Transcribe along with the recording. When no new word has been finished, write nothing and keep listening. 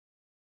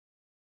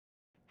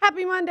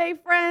Happy Monday,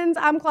 friends.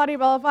 I'm Claudia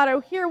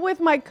Bellafato here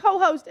with my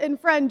co-host and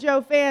friend, Joe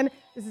Fan.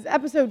 This is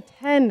episode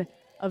 10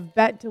 of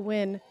Bet to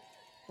Win.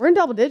 We're in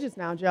double digits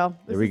now, Joe.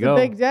 This There we is go. a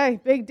big day.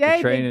 Big day.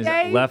 The train big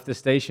has day. left the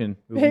station,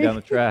 moving down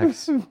the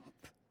tracks.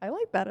 I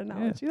like that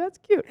analogy. That's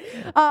cute.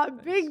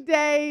 Big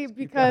day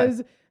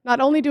because not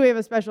only do we have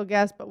a special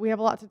guest, but we have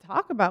a lot to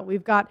talk about.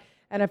 We've got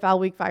NFL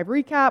Week 5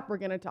 recap. We're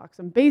going to talk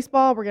some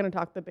baseball. We're going to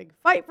talk the big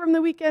fight from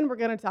the weekend. We're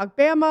going to talk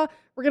Bama.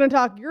 We're going to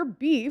talk your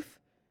beef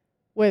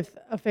with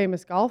a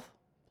famous golf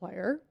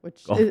player,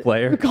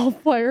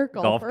 golf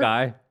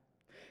guy,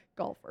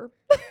 golfer.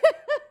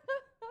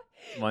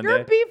 Monday.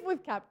 Your beef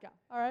with Koepka.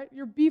 All right,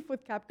 your beef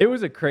with Koepka. It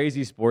was a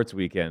crazy sports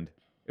weekend.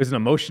 It was an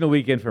emotional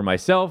weekend for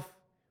myself.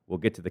 We'll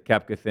get to the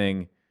Koepka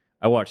thing.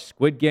 I watched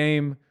Squid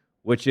Game,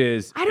 which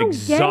is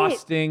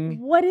exhausting.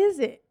 What is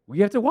it?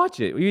 You have to watch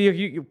it.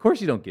 Of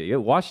course you don't get it.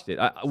 You watched it.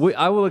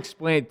 I will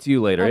explain it to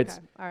you later. Okay.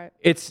 All right.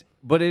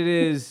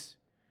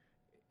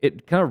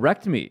 It kind of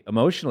wrecked me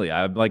emotionally.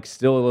 I'm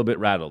still a little bit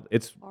rattled.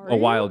 It's a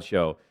wild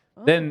show.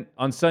 Oh. Then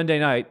on Sunday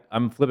night,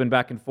 I'm flipping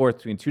back and forth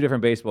between two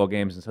different baseball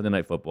games and Sunday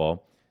Night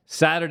Football.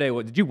 Saturday,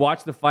 did you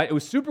watch the fight? It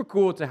was super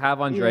cool to have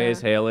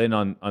Andreas Hale in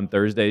on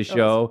Thursday's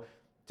show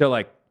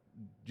to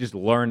just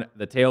learn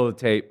the tale of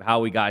the tape, how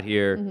we got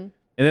here. Mm-hmm. And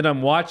then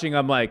I'm watching,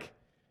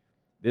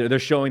 they're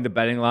showing the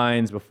betting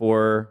lines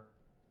before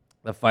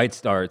the fight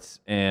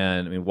starts.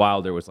 And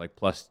Wilder was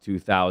plus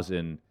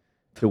 2,000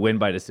 to win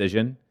by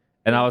decision.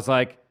 And I was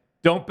like,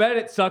 don't bet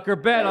it, sucker,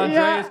 bet.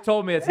 Andreas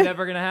told me it's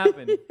never going to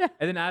happen. And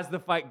then as the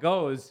fight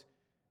goes,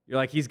 you're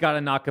like, he's got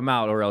to knock him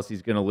out or else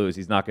he's going to lose.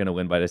 He's not going to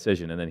win by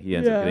decision. And then he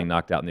ends up getting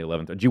knocked out in the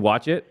 11th. Did you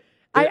watch it?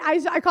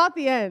 I caught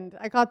the end.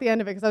 I caught the end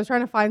of it because I was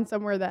trying to find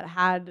somewhere that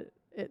had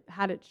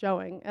it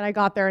showing. And I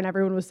got there and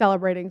everyone was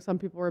celebrating. Some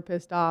people were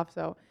pissed off.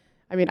 So,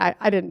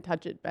 I didn't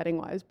touch it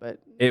betting-wise, but...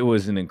 It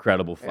was an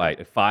incredible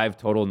fight. 5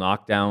 total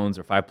knockdowns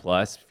or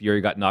 5+.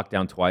 Fury got knocked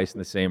down twice in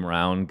the same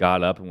round,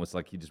 got up and was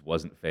he just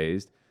wasn't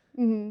phased.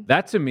 Mm-hmm.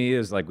 That to me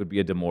is would be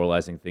a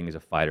demoralizing thing as a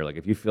fighter.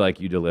 If you feel like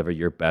you deliver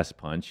your best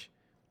punch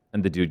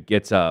and the dude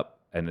gets up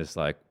and is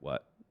like,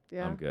 what?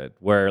 Yeah. I'm good.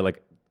 Where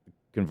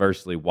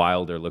conversely,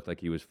 Wilder looked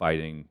like he was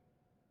fighting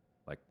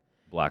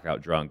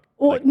blackout drunk.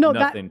 Well, no,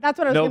 that's what I was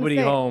going to say. Nobody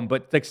home,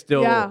 but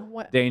still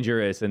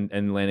dangerous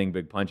and landing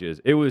big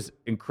punches. It was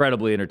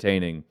incredibly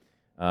entertaining.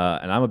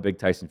 And I'm a big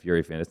Tyson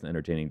Fury fan. It's an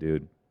entertaining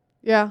dude.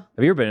 Yeah.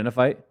 Have you ever been in a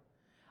fight?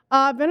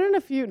 I've been in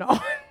a few, no.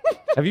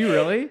 Have you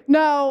really?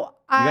 No.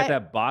 You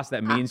got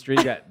that mean streak,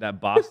 you got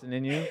that Boston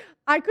in you?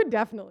 I could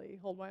definitely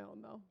hold my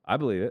own, though. I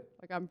believe it.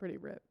 I'm pretty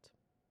ripped.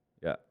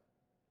 Yeah.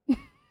 Get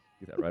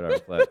that right arm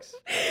flex.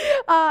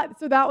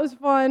 So that was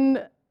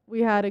fun.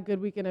 We had a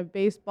good weekend of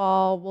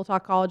baseball. We'll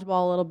talk college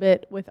ball a little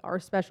bit with our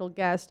special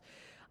guest.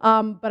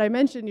 But I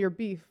mentioned your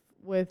beef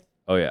with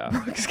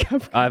Brooks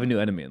Koepka. I have a new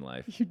enemy in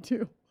life. You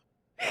do.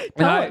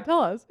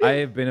 Tell us. I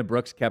have been a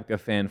Brooks Koepka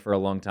fan for a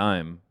long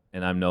time,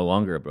 and I'm no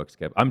longer a Brooks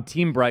Koepka. I'm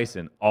Team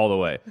Bryson all the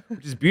way,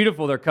 which is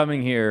beautiful. They're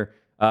coming here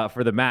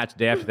for the match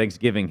day after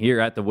Thanksgiving here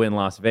at the Wynn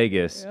Las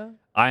Vegas. Yeah.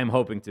 I am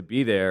hoping to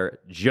be there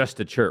just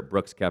to chirp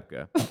Brooks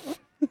Koepka.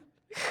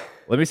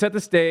 Let me set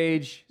the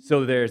stage.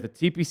 So there's the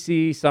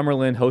TPC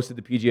Summerlin hosted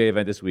the PGA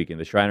event this weekend,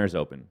 the Shriners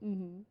Open.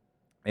 Mm-hmm.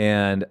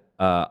 And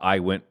I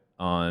went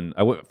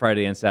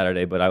Friday and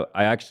Saturday, but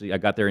I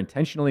got there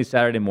intentionally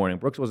Saturday morning.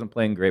 Brooks wasn't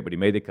playing great, but he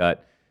made the cut.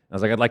 And I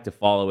was like, I'd like to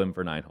follow him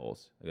for 9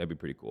 holes. That'd be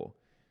pretty cool.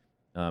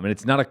 And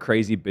it's not a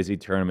crazy busy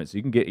tournament, so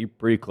you can get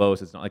pretty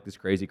close. It's not this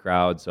crazy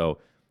crowd. So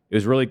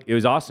it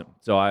was awesome.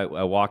 So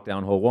I walked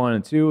down hole 1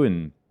 and 2,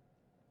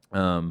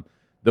 and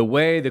the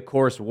way the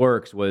course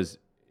works was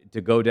to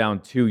go down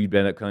 2, you'd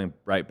end up coming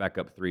right back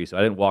up 3. So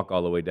I didn't walk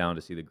all the way down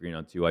to see the green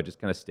on 2. I just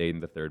kind of stayed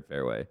in the 3rd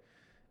fairway,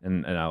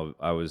 and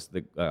I was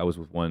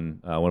with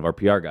one of our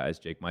PR guys,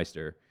 Jake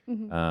Meister,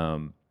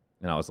 mm-hmm.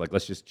 And I was like,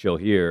 let's just chill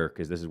here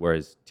because this is where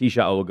his tee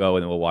shot will go,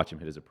 and then we'll watch him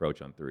hit his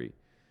approach on 3.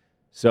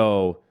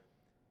 So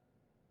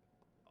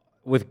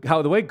with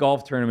how the way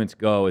golf tournaments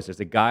go is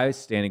there's a guy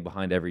standing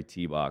behind every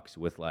tee box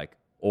with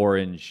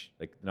orange,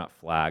 not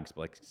flags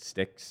but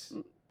sticks,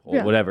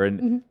 whatever, and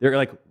mm-hmm.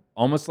 they're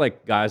almost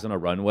like guys on a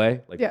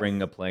runway,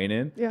 bringing a plane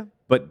in. Yeah.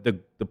 But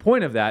the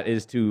point of that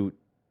is to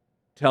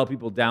tell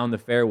people down the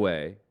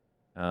fairway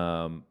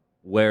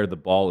where the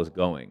ball is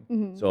going.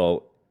 Mm-hmm.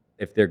 So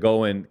if they're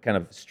going kind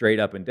of straight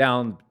up and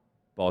down,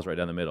 ball's right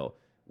down the middle.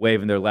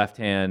 Waving their left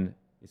hand,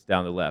 it's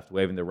down the left.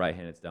 Waving their right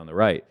hand, it's down the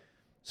right.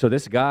 So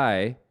this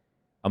guy,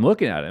 I'm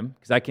looking at him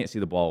because I can't see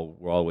the ball.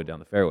 We're all the way down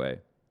the fairway.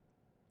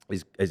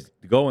 He's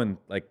going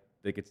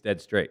it's dead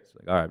straight.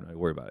 It's all right, I'm not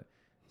worried about it.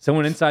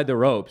 Someone inside the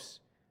ropes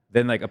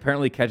then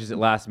apparently catches it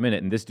last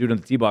minute, and this dude on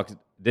the tee box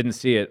didn't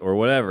see it or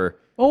whatever.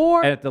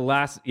 And at the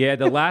last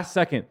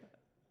second,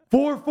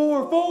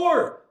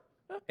 4-4-4,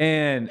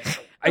 and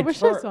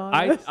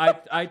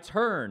I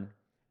turn,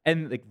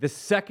 and the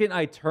second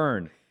I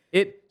turn,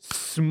 it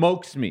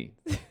smokes me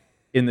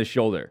in the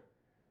shoulder.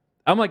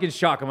 I'm in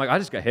shock. I'm I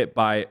just got hit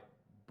by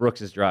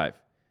Brooks's drive,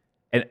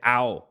 and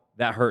ow,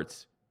 that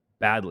hurts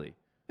badly.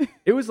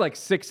 It was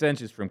 6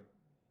 inches from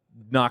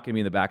knocking me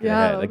in the back of the Yeah,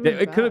 head. that Like would've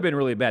been it could have bad. been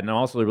really bad. And I'm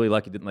also really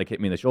lucky it didn't like hit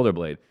me in the shoulder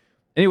blade.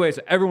 Anyway,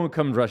 so everyone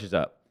comes rushes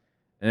up,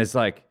 and it's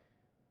like,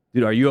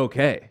 dude, are you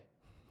okay?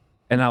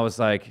 And I was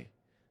like,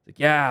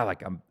 yeah,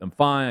 like I'm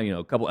fine. You know,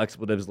 a couple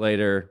expletives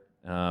later,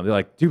 they're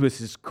like, dude,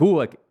 this is cool.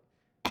 Like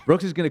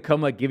Brooks is gonna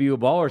come like give you a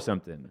ball or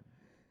something.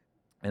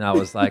 And I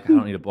was like, I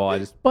don't need a ball. I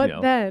just, But you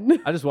know,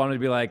 then, I just wanted to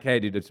be like, hey,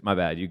 dude, it's my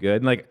bad. You good?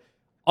 And like,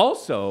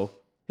 also,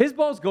 his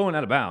ball's going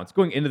out of bounds,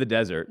 going into the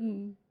desert,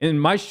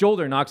 and my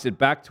shoulder knocks it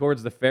back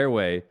towards the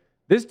fairway.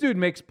 This dude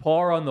makes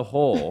par on the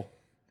hole.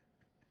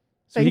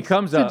 So he Thanks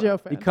comes to up. Joe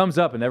He Fan. comes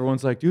up, and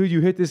everyone's like, dude,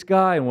 you hit this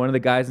guy. And one of the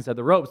guys inside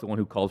the ropes, the one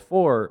who called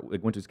four,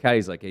 like went to his caddy.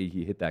 He's like, hey,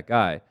 he hit that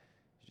guy.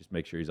 Just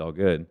make sure he's all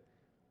good.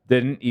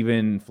 Didn't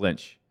even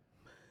flinch.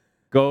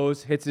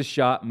 Goes, hits his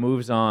shot,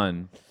 moves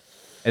on,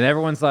 and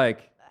everyone's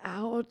like,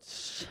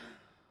 ouch.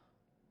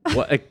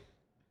 what? Like,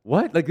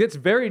 what? Like, it's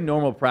very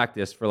normal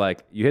practice for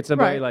like you hit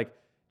somebody Right.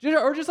 like,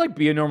 or just like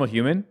be a normal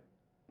human.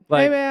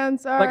 Like, Hey, man,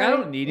 sorry. like I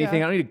don't need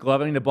anything. I don't need a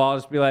glove. I don't need a ball.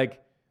 Just be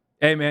like,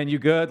 hey, man, you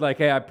good? Like,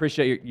 hey, I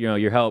appreciate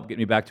your help getting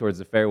me back towards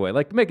the fairway.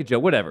 Like, make a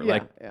joke, whatever. Yeah,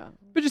 Like, yeah.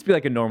 but just be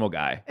like a normal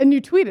guy. And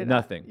you tweeted it.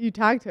 Nothing. You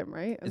tagged him,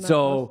 right? And that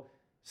was-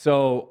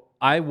 So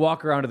I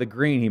walk around to the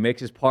green. He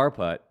makes his par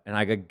putt, and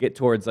I get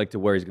towards like to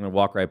where he's gonna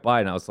walk right by.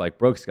 And I was like,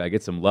 Brooks, I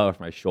get some love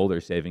for my shoulder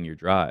saving your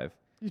drive.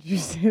 Did you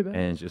say that?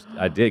 And just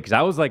I did because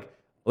I was like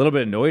a little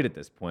bit annoyed at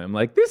this point. I'm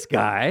like, this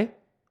guy,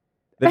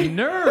 the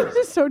nerve.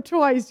 So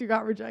twice you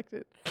got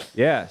rejected.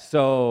 Yeah.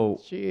 So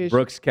Sheesh.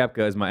 Brooks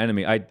Koepka is my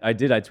enemy. I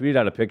tweeted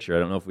out a picture. I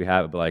don't know if we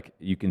have it, but like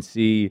you can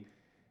see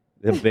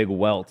the big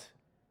welt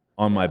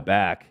on my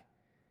back,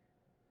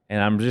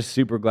 and I'm just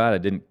super glad I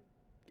didn't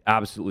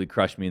absolutely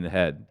crush me in the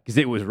head because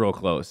it was real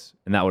close,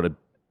 and that would have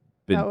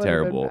been That would've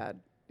terrible. bad.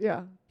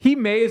 Yeah. He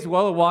may as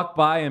well have walked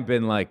by and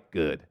been like,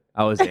 good.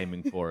 I was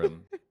aiming for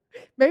him.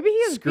 Maybe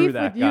he has Screw beef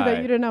that with you that guy.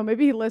 you didn't know.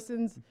 Maybe he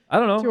listens I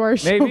don't know. to our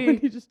show maybe. and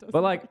he just doesn't.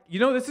 But like,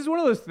 this is one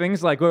of those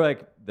things like where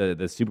like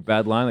the super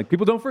bad line, like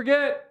people don't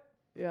forget.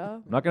 Yeah.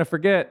 I'm not gonna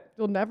forget.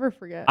 You'll never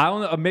forget. I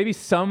don't know. Maybe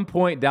some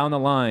point down the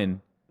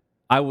line,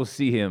 I will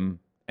see him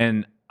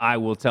and I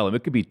will tell him.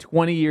 It could be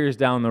 20 years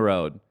down the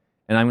road,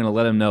 and I'm gonna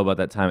let him know about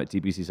that time at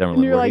TPC Summerlin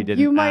and you're where he like, didn't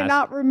you might ask,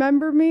 not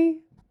remember me,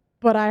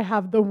 but I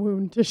have the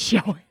wound to show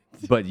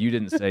it. but you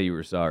didn't say you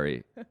were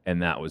sorry,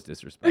 and that was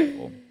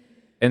disrespectful.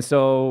 And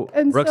so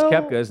And Brooks so-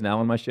 Koepka is now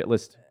on my shit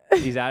list.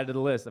 He's added to the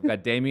list. I've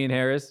got Damian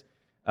Harris.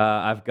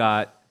 I've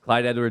got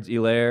Clyde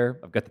Edwards-Helaire.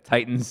 I've got the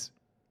Titans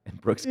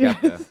and Brooks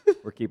Koepka. Yes.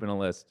 We're keeping a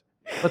list.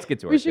 Let's get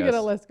to our We should get a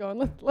guests. list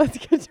going. Let's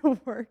get to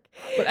work.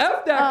 But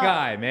F that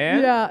guy,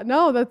 man. Yeah.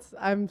 No,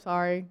 I'm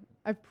sorry.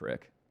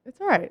 Prick.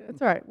 It's all right.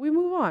 It's all right. We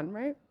move on,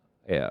 right?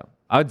 Yeah.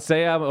 I'd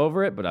say I'm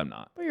over it, but I'm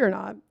not. But you're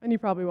not, and you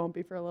probably won't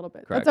be for a little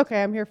bit. Correct. That's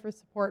okay. I'm here for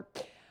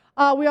support.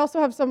 We also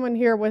have someone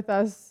here with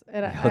us,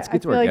 and let's I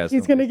get to feel our like guest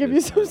he's on going to this give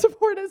you some time.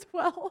 support as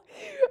well.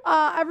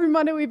 Every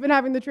Monday we've been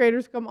having the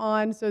traders come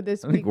on, so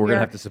this I week think we're we going to are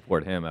have to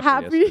support him after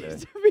happy yesterday.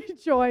 to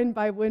be joined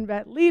by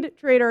WinBet lead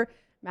trader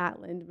Matt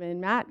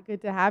Lindman. Matt,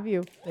 good to have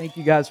you. Thank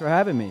you guys for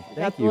having me. Thank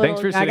That's a you. little-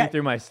 Thanks for I sitting got-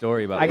 through my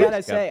story about I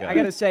Brooks gotta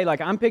Koepka. say,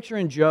 like I'm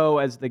picturing Joe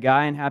as the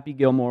guy in Happy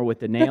Gilmore with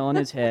the nail in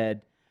his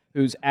head,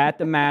 who's at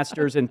the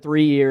Masters in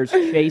 3 years,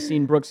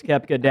 chasing Brooks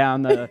Koepka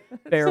down the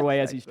fairway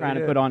as he's trying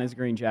to put on his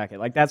green jacket.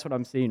 Like that's what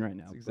I'm seeing right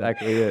now. That's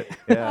exactly it.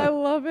 I Yeah.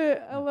 love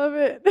it. I love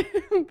it.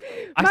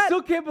 I Matt,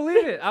 still can't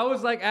believe it. I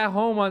was like at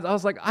home. I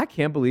was like, I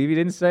can't believe he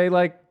didn't say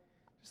like,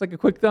 just like a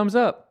quick thumbs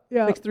up.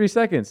 Yeah. Takes 3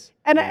 seconds.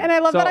 and I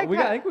love So that. I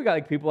think we got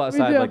like people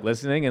outside do. like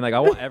listening, and like I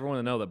want everyone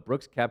to know that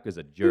Brooks Koepka is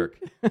a jerk,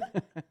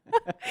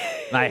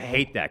 and I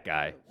hate that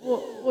guy.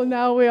 Well,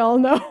 now we all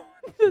know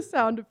the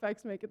sound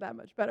effects make it that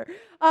much better.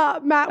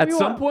 Matt, At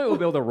some point, we'll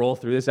be able to roll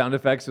through the sound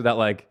effects without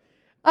like,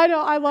 I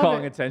know, I love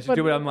calling it, attention but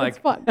to it. I'm like, it's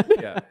fun.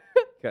 yeah,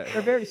 okay.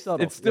 They're very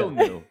subtle. It's still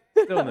Yeah. new.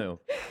 Still new.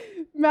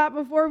 Matt,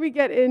 before we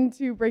get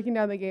into breaking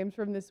down the games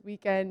from this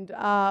weekend,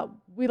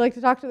 we like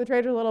to talk to the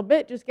trader a little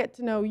bit, just get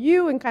to know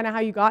you and kind of how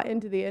you got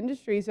into the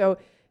industry. So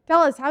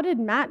tell us, how did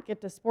Matt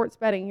get to sports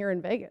betting here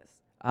in Vegas?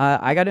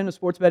 I got into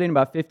sports betting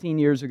about 15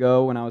 years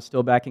ago when I was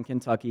still back in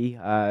Kentucky.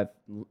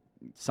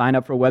 Signed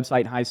up for a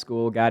website in high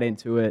school, got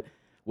into it,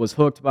 was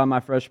hooked by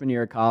my freshman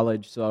year of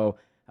college. So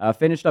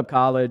finished up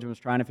college, was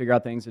trying to figure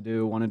out things to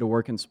do, wanted to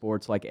work in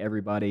sports like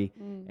everybody,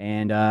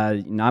 and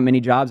not many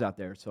jobs out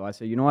there. So I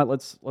said, you know what,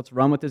 let's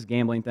run with this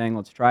gambling thing.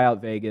 Let's try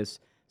out Vegas,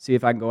 see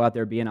if I can go out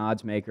there, be an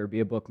odds maker,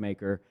 be a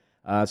bookmaker.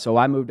 So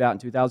I moved out in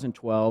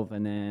 2012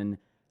 and then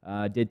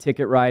did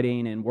ticket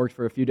writing and worked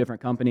for a few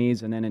different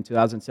companies. And then in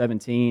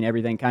 2017,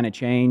 everything kind of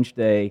changed.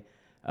 They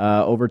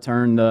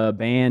overturned the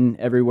ban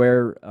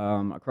everywhere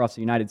across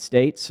the United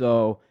States.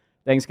 So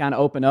things kind of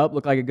opened up.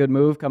 Looked like a good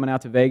move coming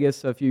out to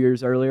Vegas a few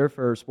years earlier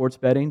for sports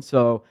betting.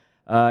 So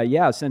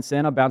since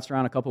then I've bounced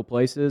around a couple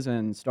places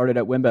and started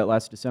at WinBet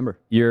last December.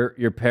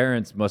 Your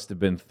parents must have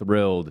been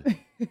thrilled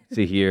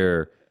to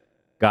hear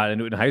got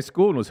into it in high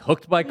school and was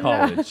hooked by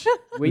college.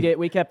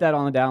 We kept that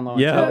on the down low.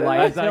 Yeah, until, like,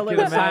 as I until it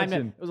can was time to-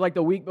 imagine. It was like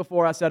the week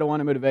before I said I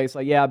wanted to move to Vegas.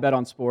 Like, yeah, I bet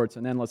on sports,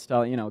 and then let's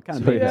tell kind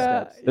of baby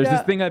steps. There's Yeah.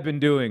 this thing I've been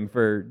doing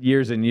for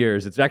years and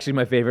years. It's actually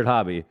my favorite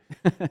hobby,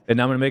 and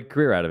I'm going to make a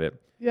career out of it.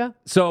 Yeah.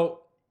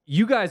 So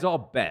you guys all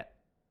bet.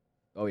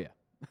 Oh yeah,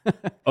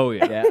 Oh,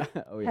 yeah. yeah,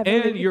 oh yeah.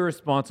 And you're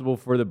responsible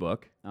for the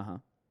book. Uh-huh.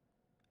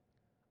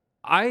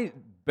 I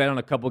bet on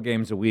a couple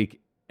games a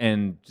week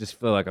and just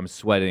feel like I'm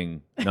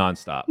sweating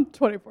nonstop.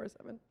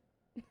 24/7.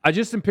 I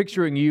just am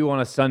picturing you on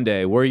a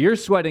Sunday where you're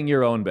sweating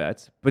your own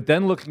bets, but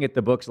then looking at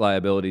the book's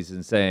liabilities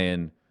and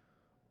saying,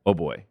 oh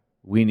boy,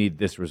 we need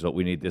this result,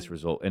 we need this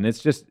result. And it's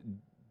just,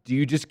 do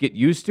you just get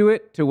used to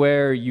it to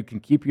where you can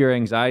keep your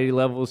anxiety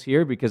levels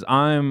here? Because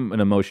I'm an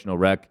emotional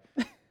wreck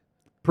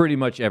pretty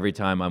much every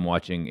time I'm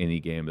watching any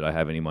game that I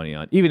have any money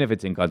on, even if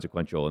it's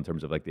inconsequential in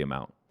terms of like the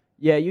amount.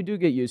 Yeah, you do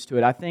get used to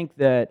it. I think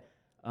that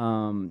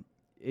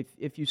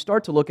if you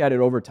start to look at it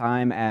over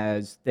time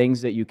as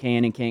things that you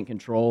can and can't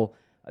control,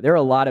 there are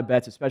a lot of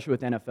bets, especially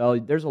with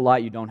NFL. There's a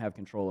lot you don't have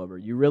control over.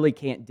 You really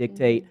can't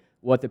dictate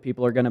what the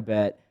people are going to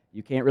bet.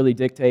 You can't really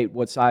dictate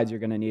what sides you're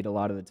going to need a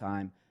lot of the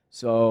time.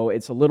 So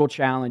it's a little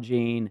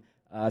challenging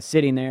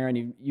sitting there,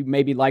 and you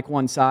maybe like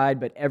one side,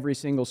 but every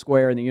single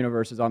square in the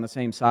universe is on the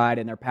same side,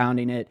 and they're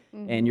pounding it,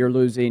 and you're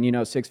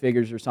losing, 6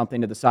 figures or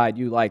something to the side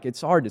you like.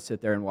 It's hard to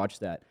sit there and watch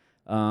that.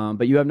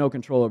 But you have no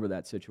control over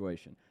that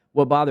situation.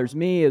 What bothers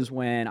me is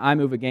when I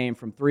move a game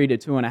from 3 to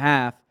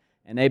 2.5,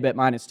 and they bet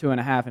minus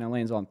 2.5, and it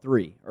lands on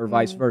 3, or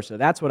vice versa.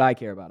 That's what I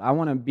care about. I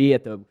want to be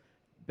at the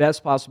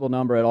best possible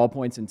number at all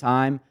points in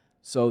time,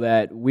 so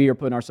that we are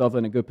putting ourselves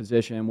in a good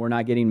position. We're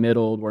not getting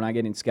middled. We're not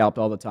getting scalped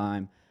all the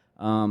time.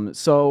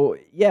 So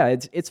yeah,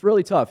 it's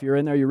really tough. You're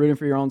in there. You're rooting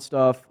for your own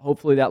stuff.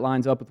 Hopefully that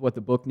lines up with what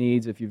the book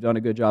needs if you've done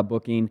a good job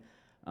booking.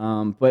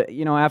 But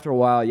after a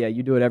while, yeah,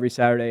 you do it every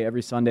Saturday,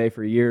 every Sunday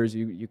for years.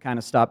 You kind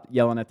of stop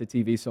yelling at the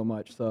TV so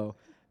much. So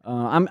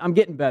I'm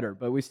getting better,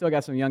 but we still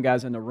got some young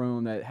guys in the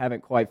room that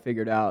haven't quite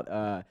figured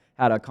out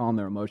how to calm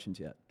their emotions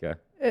yet. Okay.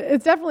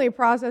 It's definitely a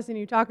process, and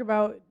you talk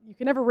about you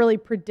can never really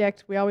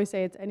predict. We always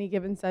say it's any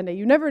given Sunday.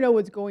 You never know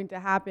what's going to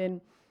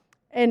happen.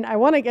 And I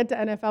want to get to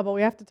NFL, but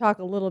we have to talk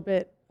a little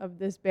bit of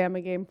this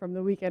Bama game from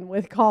the weekend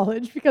with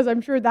college, because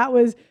I'm sure that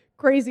was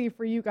crazy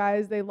for you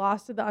guys. They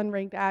lost to the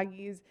unranked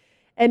Aggies.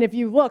 And if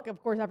you look,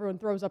 of course, everyone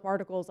throws up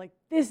articles like,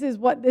 this is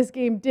what this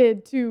game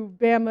did to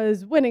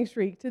Bama's winning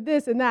streak, to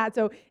this and that.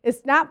 So it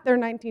snapped their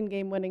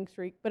 19-game winning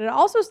streak, but it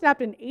also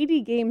snapped an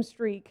 80-game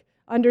streak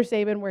under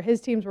Saban where his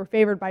teams were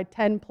favored by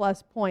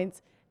 10-plus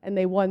points, and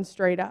they won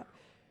straight up.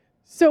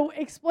 So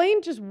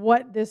explain just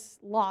what this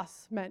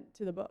loss meant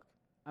to the book.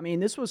 I mean,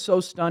 this was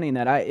so stunning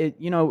that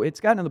it's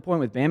gotten to the point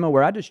with Bama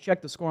where I just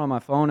check the score on my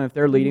phone, and if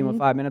they're leading with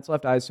 5 minutes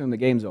left, I assume the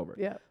game's over.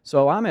 Yeah.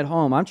 So I'm at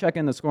home. I'm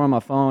checking the score on my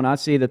phone. I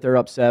see that they're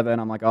up 7.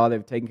 I'm like, oh,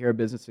 they've taken care of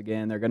business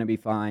again. They're going to be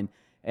fine.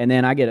 And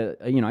then I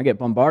get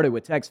bombarded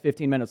with texts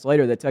 15 minutes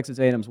later that Texas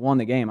A&M's won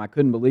the game. I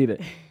couldn't believe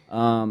it.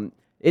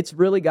 It's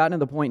really gotten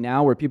to the point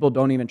now where people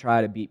don't even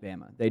try to beat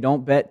Bama. They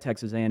don't bet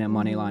Texas A&M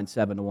money line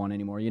 7-1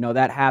 anymore.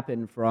 That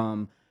happened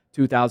from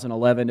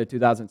 2011 to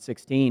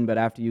 2016, but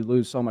after you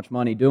lose so much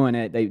money doing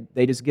it,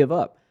 they just give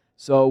up.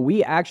 So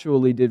we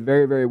actually did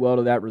very, very well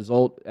to that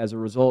result as a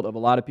result of a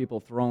lot of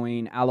people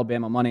throwing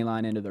Alabama money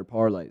line into their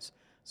parlays.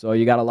 So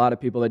you got a lot of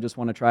people that just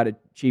want to try to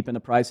cheapen the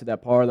price of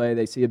that parlay.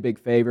 They see a big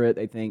favorite.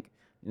 They think,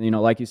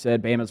 like you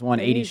said, Bama's won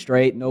 80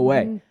 straight. No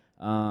way.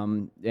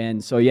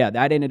 And so, yeah,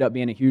 that ended up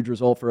being a huge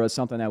result for us,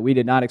 something that we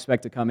did not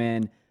expect to come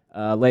in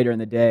later in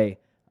the day.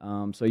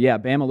 So, yeah,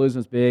 Bama losing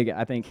is big.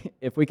 I think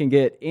if we can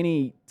get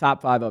any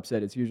top 5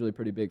 upset, it's usually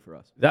pretty big for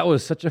us. That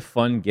was such a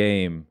fun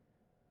game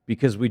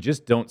because we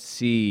just don't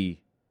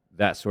see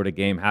that sort of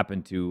game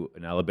happen to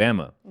an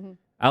Alabama.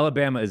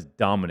 Alabama is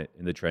dominant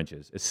in the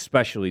trenches,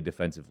 especially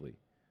defensively.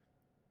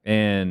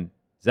 And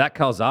Zach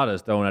Calzada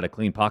is throwing out of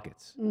clean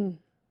pockets.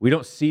 We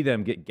don't see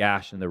them get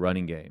gashed in the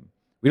running game.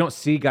 We don't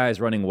see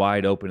guys running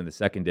wide open in the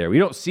secondary. We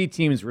don't see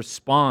teams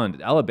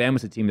respond.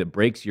 Alabama's a team that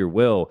breaks your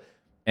will.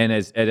 And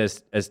as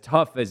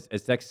tough as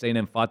Texas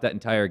A&M fought that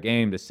entire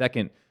game, the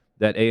second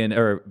that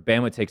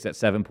Bama takes that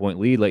 7-point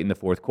lead late in the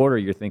fourth quarter,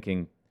 you're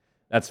thinking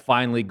that's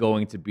finally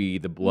going to be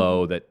the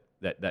blow that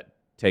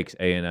takes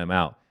A&M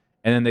out.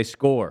 And then they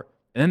score.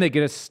 And then they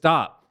get a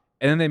stop.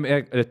 And then they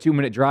make a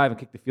 2-minute drive and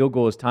kick the field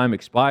goal as time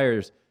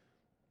expires.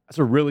 That's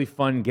a really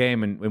fun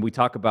game. And when we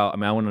talk about, I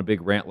went on a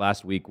big rant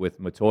last week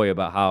with Matoya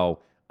about how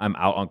I'm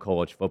out on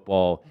college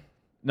football.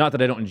 Not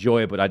that I don't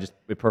enjoy it, but I just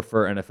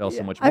prefer NFL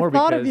so much more. I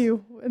thought of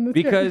you in the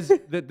because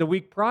the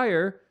week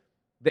prior,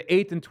 the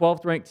 8th and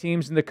 12th ranked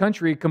teams in the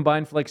country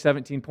combined for like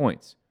 17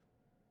 points.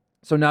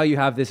 So now you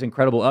have this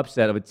incredible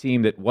upset of a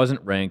team that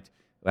wasn't ranked,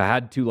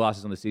 had 2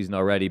 losses on the season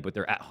already, but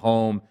they're at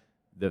home.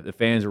 The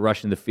fans are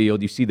rushing the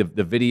field. You see the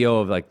video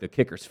of like the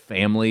kicker's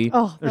family.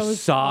 Oh, they're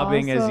was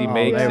sobbing as he awesome.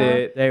 makes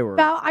it. They were.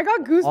 I got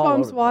all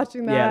over goosebumps the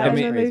watching place. that. Yeah, that and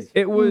was then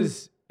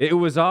crazy. It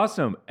was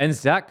awesome. And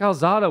Zach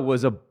Calzada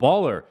was a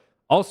baller.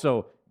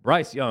 Also,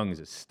 Bryce Young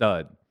is a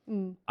stud.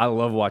 I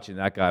love watching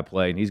that guy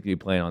play, and he's going to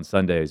be playing on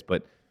Sundays.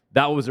 But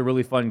that was a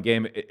really fun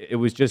game. It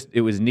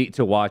was neat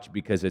to watch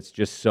because it's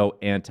just so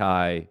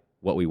anti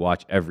what we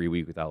watch every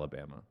week with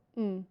Alabama.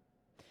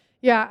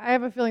 Yeah, I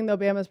have a feeling though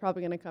Bama's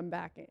probably going to come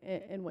back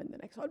and win the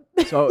next one.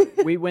 So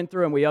we went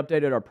through and we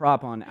updated our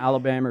prop on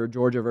Alabama or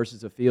Georgia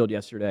versus the field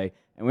yesterday,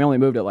 and we only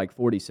moved it like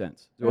 40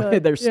 cents. So Really?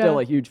 they're still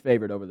Yeah. a huge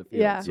favorite over the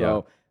field. Yeah.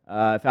 So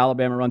if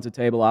Alabama runs the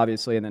table,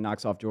 obviously, and then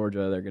knocks off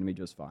Georgia, they're going to be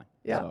just fine.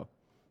 Yeah. So.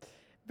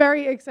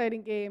 Very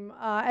exciting game.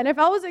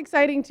 NFL was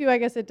exciting too. I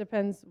guess it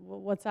depends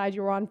what side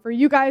you're on. For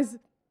you guys,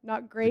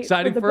 not great.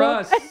 Exciting the for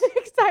book. us.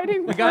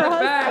 Exciting We for got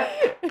us.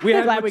 it back. We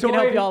had Glad we can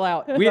help Matoy- y'all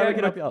out. We Glad had, we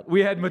can help you out.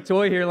 we had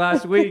Matoy here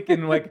last week,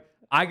 and like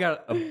I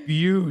got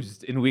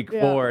abused in week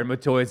Yeah. 4, and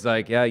Matoy's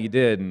like, "Yeah, you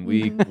did," and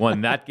we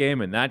won that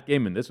game, and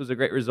this was a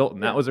great result,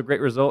 and that was a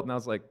great result, and I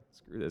was like,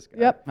 "Screw this guy."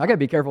 Yep. I got to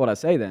be careful what I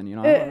say then, you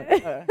know.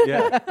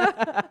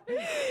 Yeah.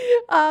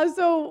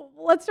 So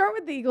let's start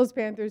with the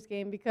Eagles-Panthers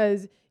game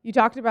because you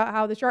talked about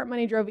how the sharp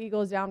money drove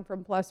Eagles down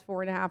from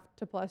 +4.5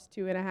 to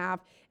 +2.5,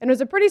 and it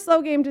was a pretty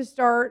slow game to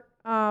start.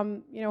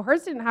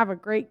 Hurts didn't have a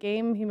great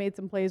game. He made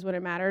some plays when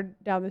it mattered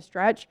down the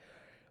stretch,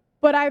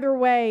 but either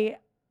way,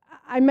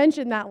 I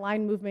mentioned that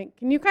line movement.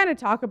 Can you kind of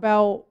talk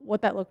about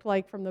what that looked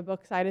like from the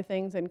book side of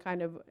things and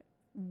kind of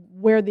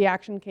where the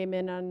action came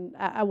in on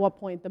at what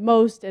point the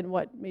most and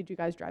what made you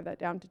guys drive that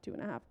down to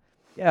 2.5?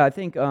 Yeah, I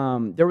think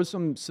there was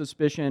some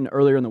suspicion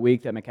earlier in the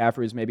week that McCaffrey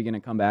was maybe going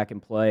to come back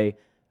and play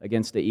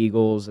against the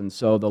Eagles, and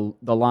so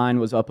the line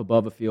was up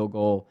above a field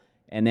goal.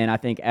 And then I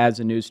think as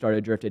the news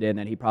started drifted in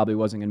that he probably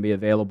wasn't going to be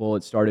available,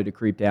 it started to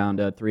creep down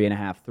to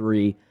 3.5,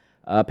 3.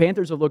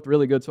 Panthers have looked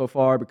really good so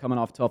far, but coming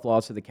off a tough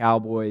loss to the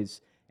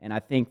Cowboys. And I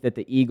think that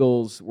the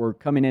Eagles were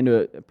coming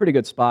into a pretty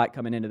good spot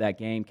coming into that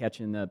game,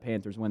 catching the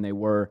Panthers when they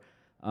were.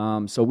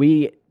 So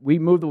we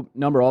moved the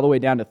number all the way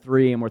down to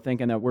 3, and we're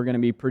thinking that we're going to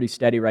be pretty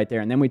steady right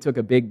there. And then we took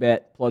a big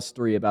bet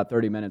 +3 about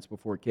 30 minutes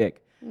before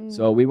kick.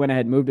 So we went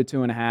ahead and moved to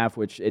 2.5,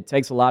 which it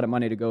takes a lot of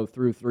money to go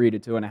through 3 to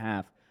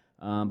 2.5.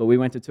 But we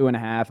went to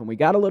 2.5, and we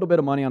got a little bit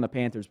of money on the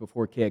Panthers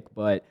before kick.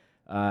 But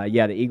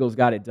the Eagles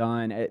got it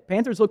done.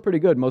 Panthers looked pretty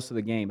good most of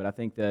the game, but I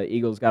think the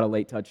Eagles got a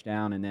late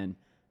touchdown and then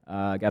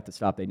got the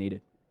stop they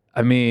needed.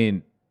 I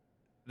mean,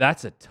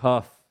 that's a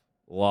tough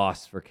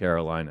loss for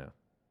Carolina.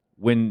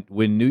 When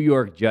New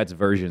York Jets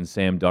version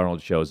Sam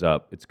Darnold shows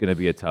up, it's going to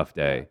be a tough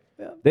day.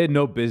 Yeah. They had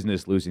no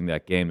business losing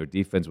that game. Their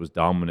defense was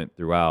dominant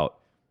throughout.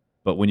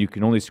 But when you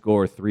can only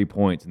score 3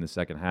 points in the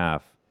second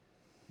half,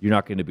 you're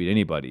not going to beat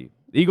anybody.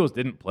 The Eagles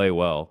didn't play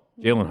well.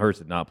 Jalen Hurts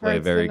did not play a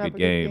Hurts very didn't have good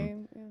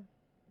game. Yeah.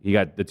 He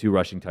got the 2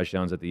 rushing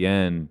touchdowns at the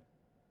end.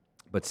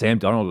 But Sam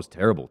Darnold was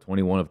terrible,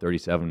 21 of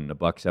 37,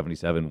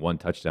 $177, 1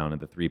 touchdown,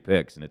 and the 3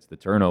 picks. And it's the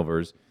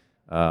turnovers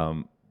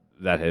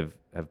that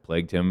have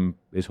plagued him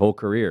his whole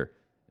career.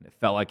 And it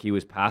felt like he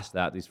was past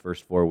that these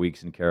first 4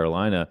 weeks in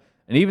Carolina.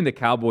 And even the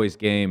Cowboys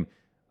game,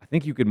 I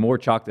think you could more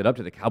chalk that up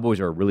to the Cowboys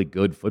are a really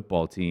good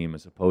football team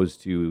as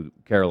opposed to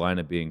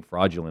Carolina being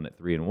fraudulent at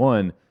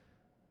 3-1.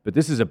 But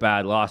this is a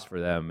bad loss for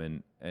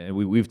them. And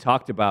we've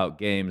talked about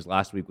games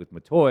last week with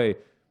Matoy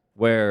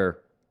where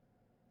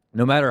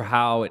no matter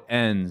how it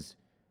ends,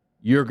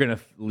 you're going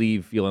to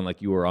leave feeling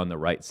like you were on the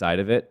right side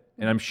of it.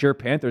 And I'm sure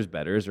Panthers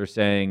bettors are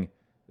saying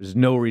there's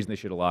no reason they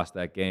should have lost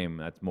that game.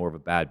 That's more of a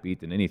bad beat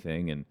than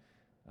anything. And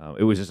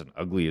it was just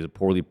a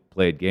poorly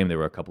played game. There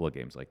were a couple of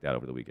games like that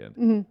over the weekend.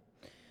 Mm-hmm.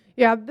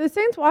 Yeah, the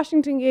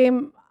Saints-Washington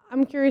game,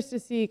 I'm curious to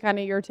see kind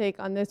of your take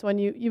on this one.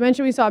 You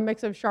mentioned we saw a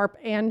mix of sharp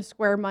and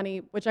square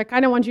money, which I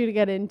kind of want you to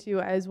get into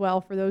as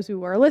well for those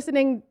who are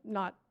listening,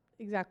 not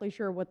exactly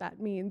sure what that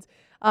means.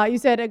 You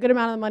said a good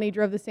amount of the money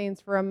drove the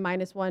Saints from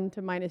 -1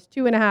 to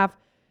 -2.5.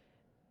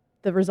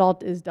 The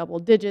result is double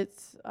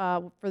digits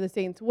for the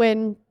Saints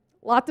win.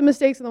 Lots of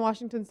mistakes in the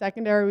Washington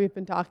secondary. We've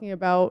been talking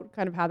about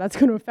kind of how that's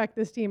going to affect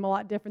this team a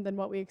lot different than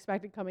what we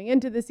expected coming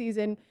into the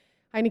season.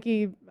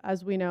 Heineke,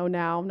 as we know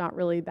now, not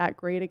really that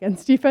great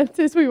against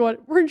defenses. We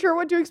weren't sure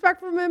what to expect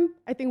from him.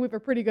 I think we have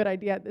a pretty good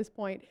idea at this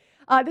point.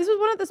 This was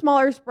one of the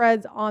smaller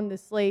spreads on the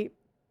slate.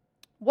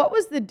 What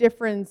was the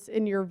difference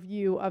in your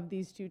view of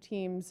these two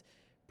teams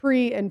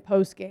pre and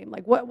post game?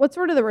 Like what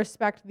sort of the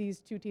respect these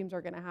two teams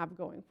are going to have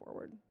going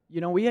forward? You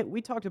know,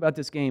 we talked about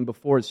this game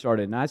before it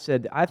started, and I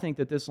said I think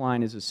that this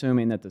line is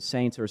assuming that the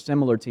Saints are a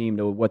similar team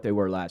to what they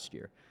were last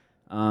year.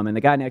 And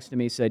the guy next to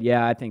me said,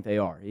 yeah, I think they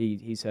are.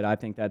 He said, I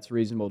think that's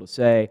reasonable to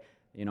say.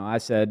 You know, I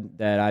said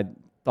that I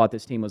thought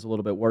this team was a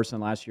little bit worse than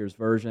last year's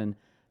version.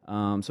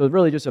 So it's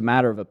really just a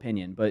matter of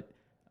opinion. But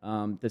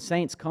the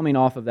Saints coming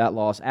off of that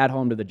loss at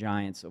home to the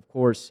Giants, of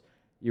course,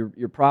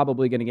 you're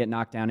probably going to get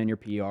knocked down in your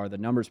PR. The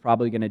number's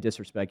probably going to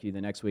disrespect you the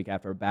next week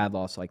after a bad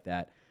loss like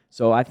that.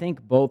 So I think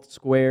both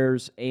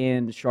squares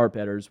and sharp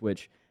bettors,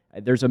 which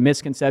there's a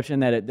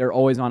misconception that they're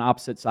always on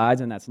opposite sides,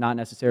 and that's not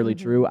necessarily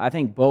true. I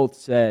think both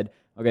said,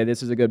 okay,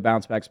 this is a good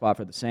bounce back spot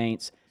for the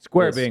Saints.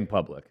 Square being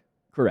public.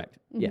 Correct.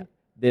 Yeah.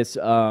 This,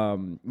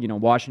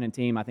 Washington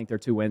team, I think their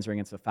 2 wins are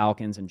against the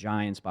Falcons and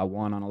Giants by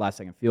 1 on a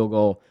last-second field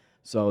goal.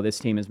 So this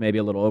team is maybe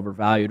a little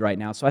overvalued right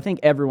now. So I think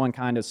everyone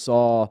kind of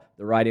saw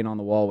the writing on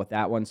the wall with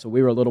that one. So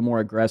we were a little more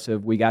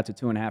aggressive. We got to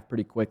 2.5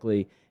 pretty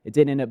quickly. it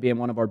didn't end up being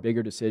one of our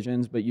bigger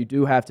decisions, but you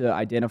do have to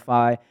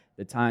identify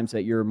the times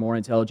that your more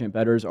intelligent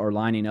bettors are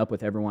lining up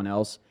with everyone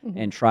else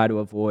and try to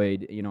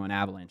avoid, an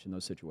avalanche in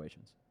those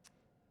situations.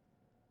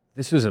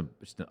 This was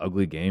just an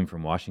ugly game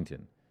from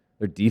Washington.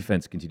 Their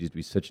defense continues to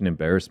be such an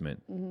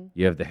embarrassment.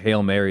 You have the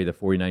Hail Mary, the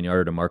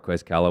 49-yarder to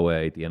Marquez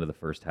Callaway at the end of the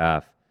first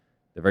half.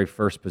 The very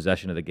first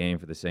possession of the game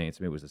for the Saints,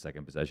 maybe it was the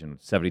second possession,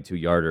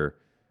 72-yarder,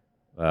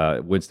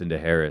 Winston to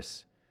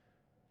Harris.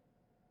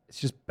 It's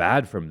just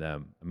bad from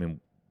them. I mean,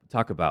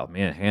 talk about,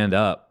 man, hand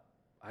up.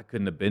 I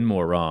couldn't have been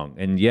more wrong.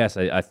 And yes,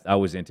 I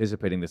was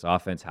anticipating this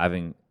offense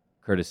having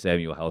Curtis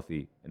Samuel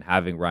healthy and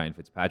having Ryan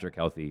Fitzpatrick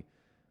healthy,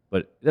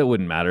 but that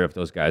wouldn't matter if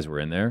those guys were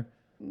in there.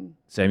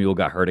 Samuel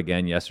got hurt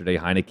again yesterday.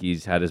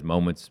 Heineke's had his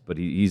moments, but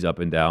he's up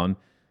and down.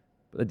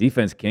 But the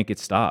defense can't get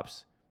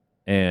stops.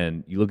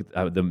 And you look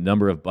at the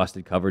number of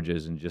busted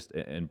coverages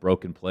and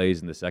broken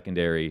plays in the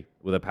secondary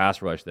with a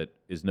pass rush that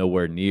is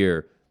nowhere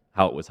near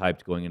how it was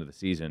hyped going into the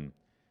season.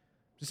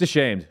 Just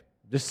ashamed,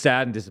 just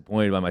sad and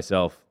disappointed by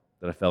myself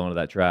that I fell into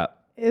that trap.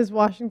 Is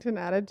Washington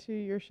added to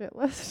your shit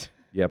list?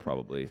 Yeah,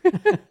 probably.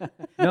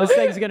 No, this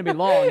thing's going to be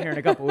long here in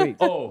a couple weeks.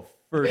 Oh,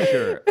 for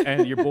sure.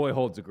 And your boy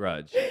holds a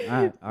grudge.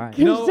 All right. Can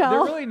you No, tell?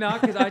 they're really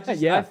not,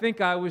 because Yeah. I think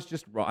I was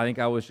just wrong. I think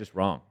I was just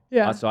wrong.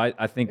 Yeah. So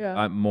I think Yeah.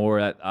 I'm more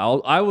at.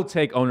 I will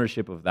take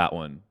ownership of that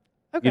one.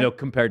 Okay.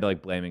 Compared to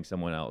like blaming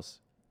someone else.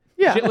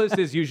 Yeah. Shit list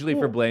is usually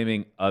for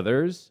blaming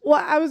others.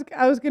 Well, I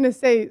was gonna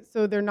say,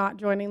 so they're not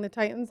joining the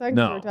Titans then?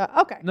 'Cause No.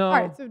 we're okay. No, All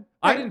right. So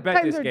I didn't bet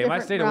Titans this are game. I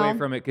different stayed away realm.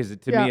 from it because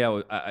to Yeah.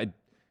 me,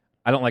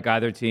 I don't like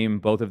either team.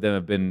 Both of them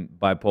have been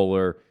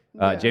bipolar.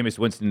 Yeah. Jameis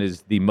Winston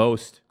is the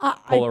most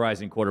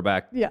polarizing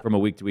quarterback Yeah. from a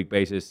week-to-week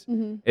basis.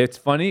 It's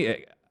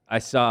funny. I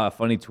saw a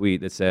funny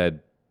tweet that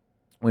said,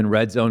 when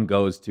red zone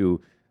goes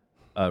to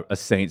a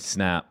Saints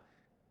snap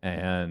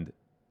and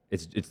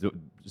it's the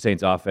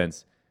Saints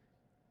offense,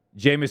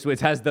 Jameis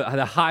Winston has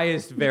the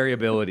highest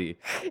variability.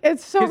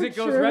 It's so Because it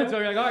goes true. red zone.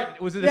 You're like, all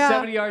right, was it a Yeah,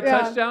 70-yard yeah.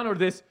 touchdown or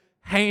this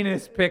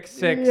heinous pick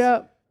six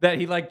Yep. that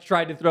he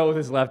tried to throw with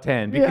his left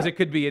hand? Because Yeah. it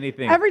could be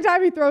anything. Every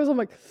time he throws, I'm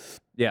like,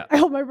 Yeah. I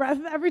hold my breath.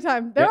 Every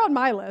time. They're Yeah. on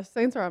my list.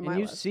 Saints are on my And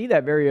you list. see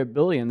that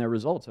variability in their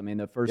results. I mean,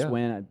 the first Yeah.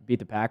 win beat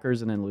the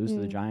Packers and then lose to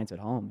the Giants at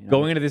home.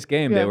 Going into this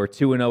game, Yeah. they were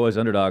 2-0 as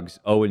underdogs,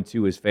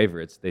 0-2 as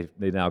favorites. They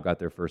now got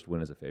their first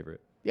win as a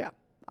favorite. Yeah.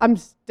 I'm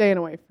staying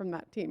away from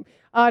that team.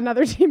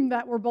 Another team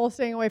that we're both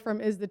staying away from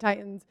is the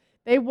Titans.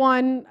 They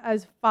won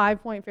as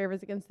 5-point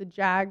favorites against the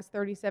Jags,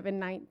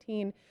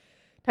 37-19.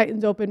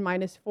 Titans open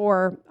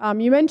 -4.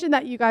 You mentioned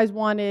that you guys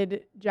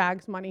wanted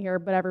Jags money here,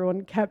 but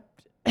everyone kept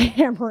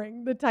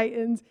hammering the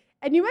Titans.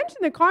 And you mentioned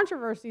the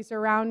controversy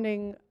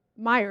surrounding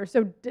Meyer.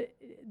 So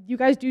you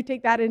guys do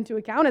take that into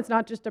account? It's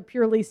not just a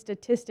purely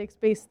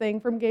statistics-based thing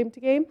from game to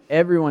game?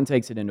 Everyone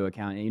takes it into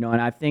account, and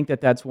I think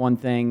that that's one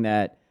thing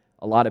that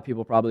a lot of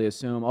people probably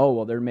assume, oh,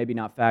 well, they're maybe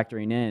not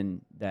factoring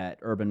in that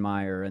Urban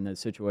Meyer and the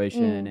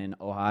situation in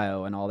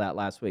Ohio and all that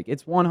last week.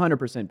 It's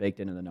 100% baked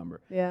into the number.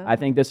 Yeah. I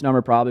think this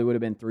number probably would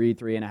have been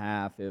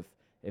 3.5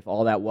 if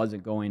all that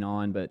wasn't going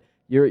on, but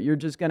you're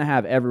just going to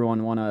have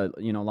everyone want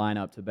to line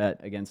up to bet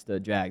against the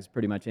Jags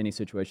pretty much any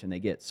situation they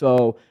get.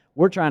 So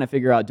we're trying to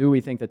figure out, do we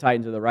think the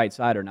Titans are the right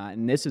side or not?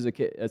 And this is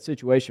a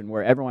situation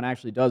where everyone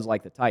actually does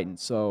like the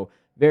Titans. So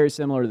very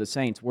similar to the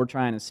Saints, we're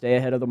trying to stay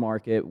ahead of the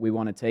market. We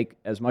want to take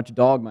as much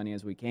dog money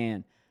as we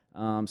can.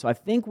 So I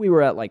think we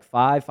were at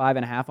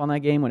 5.5 on that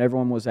game when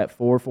everyone was at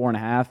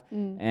 4.5,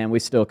 and we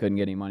still couldn't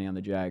get any money on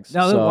the Jags.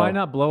 Now, so, why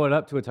not blow it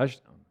up to a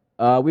touchdown?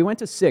 we went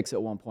to 6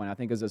 at one point. I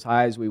think it was as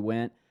high as we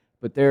went.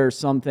 But there's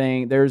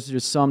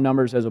just some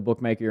numbers as a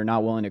bookmaker you're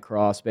not willing to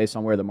cross based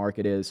on where the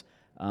market is.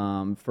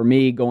 For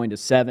me, going to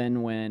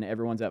 7 when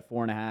everyone's at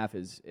 4.5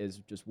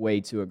 is just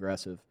way too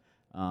aggressive.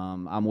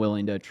 I'm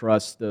willing to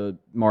trust the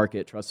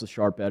market, trust the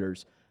sharp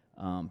bettors.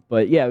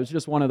 But yeah, it was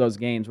just one of those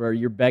games where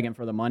you're begging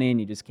for the money and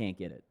you just can't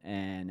get it.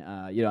 And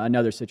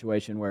another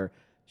situation where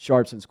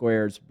sharps and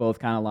squares both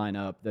kind of line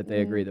up that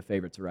they agree the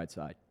favorite's the right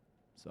side.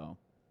 So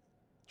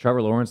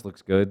Trevor Lawrence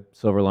looks good.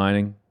 Silver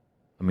lining.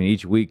 I mean,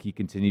 each week he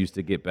continues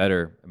to get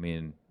better. I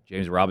mean,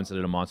 James Robinson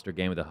had a monster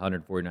game with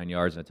 149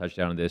 yards and a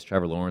touchdown in this.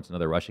 Trevor Lawrence,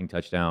 another rushing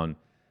touchdown.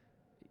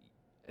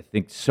 I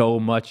think so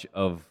much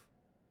of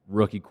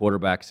rookie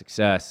quarterback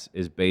success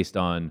is based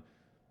on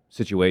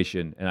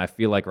situation, and I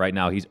feel like right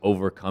now he's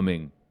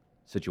overcoming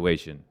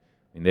situation.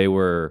 I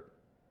mean,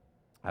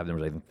 I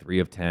think 3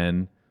 of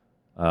 10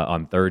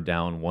 on third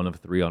down, 1 of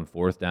 3 on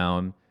fourth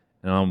down,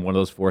 and on one of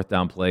those fourth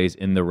down plays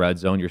in the red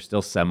zone, you're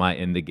still semi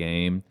in the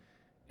game,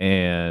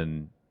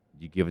 and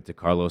you give it to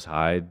Carlos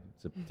Hyde,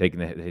 taking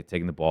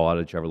the ball out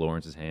of Trevor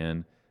Lawrence's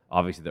hand.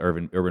 Obviously, the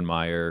Urban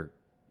Meyer,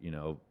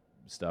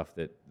 stuff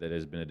that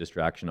has been a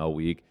distraction all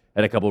week.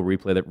 Had a couple of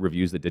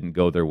reviews that didn't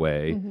go their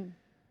way.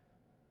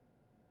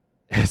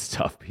 It's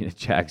tough being a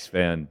Jags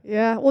fan.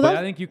 Yeah. Well, But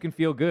I think you can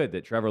feel good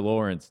that Trevor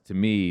Lawrence, to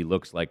me,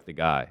 looks like the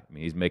guy. I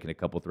mean, he's making a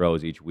couple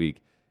throws each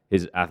week.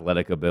 His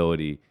athletic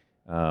ability,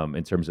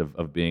 in terms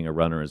of being a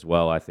runner as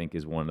well, I think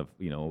is one of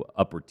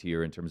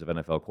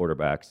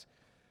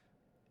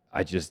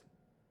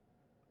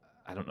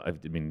I don't know.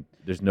 I mean,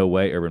 there's no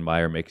way Urban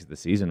Meyer makes the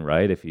season,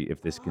 right?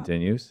 If this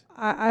continues.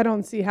 I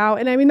don't see how.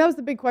 And I mean, that was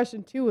the big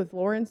question too with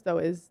Lawrence, though,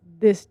 is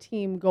this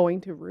team going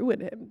to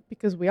ruin him?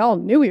 Because we all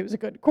knew he was a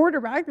good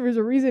quarterback. There was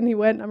a reason he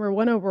went number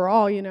 1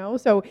 overall, you know?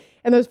 So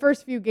in those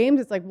first few games,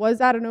 it's like, was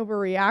that an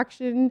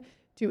overreaction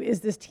to,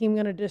 is this team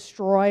going to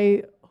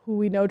destroy who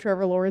we know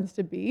Trevor Lawrence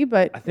to be?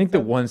 But I think the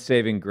one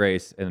saving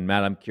grace, and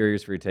Matt, I'm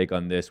curious for your take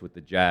on this with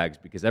the Jags,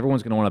 because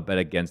everyone's going to want to bet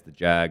against the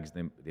Jags.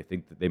 They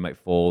think that they might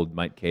fold,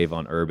 might cave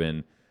on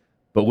Urban.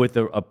 But with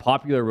a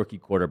popular rookie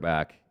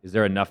quarterback, is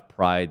there enough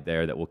pride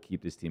there that will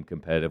keep this team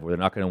competitive, where they're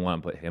not going to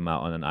want to put him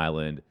out on an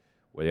island,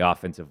 where the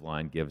offensive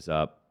line gives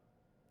up,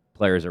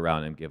 players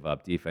around him give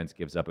up, defense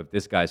gives up? If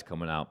this guy's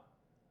coming out,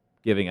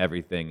 giving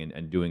everything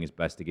and doing his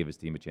best to give his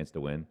team a chance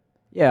to win?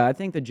 Yeah, I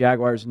think the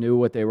Jaguars knew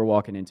what they were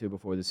walking into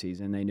before the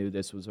season. They knew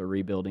this was a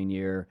rebuilding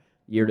year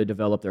to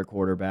develop their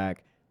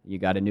quarterback. You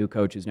got a new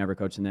coach who's never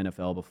coached in the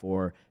NFL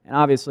before. And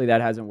obviously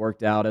that hasn't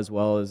worked out as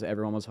well as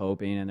everyone was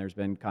hoping, and there's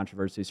been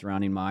controversy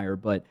surrounding Meyer.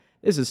 But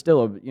this is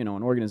still an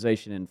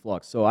organization in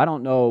flux. So I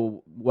don't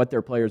know what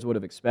their players would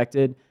have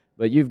expected,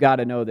 but you've got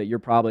to know that you're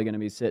probably going to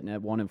be sitting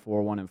at 1-4,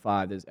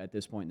 1-5 at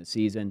this point in the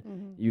season.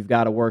 Mm-hmm. You've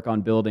got to work on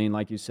building,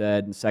 like you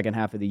said, in the second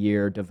half of the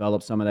year,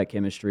 develop some of that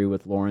chemistry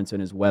with Lawrence and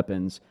his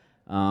weapons.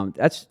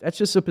 That's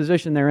just a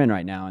position they're in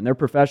right now, and they're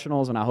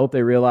professionals. And I hope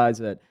they realize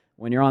that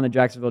when you're on the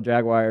Jacksonville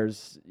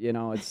Jaguars,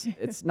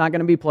 it's not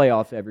going to be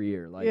playoff every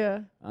year.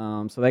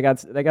 So they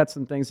got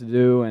some things to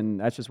do, and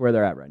that's just where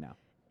they're at right now.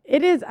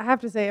 It is. I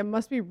have to say, it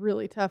must be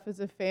really tough as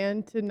a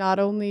fan to not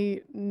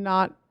only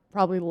not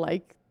probably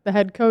like the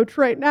head coach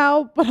right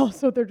now, but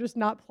also they're just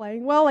not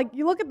playing well. Like,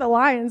 you look at the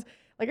Lions,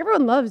 like,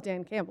 everyone loves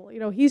Dan Campbell.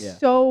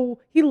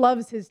 He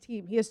loves his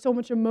team. He has so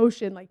much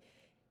emotion. Like,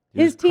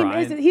 his team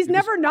isn't. He's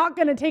never not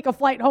going to take a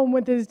flight home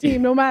with his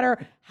team, no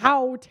matter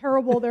how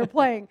terrible they're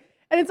playing.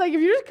 And it's like, if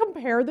you just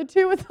compare the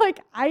two, it's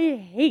like, I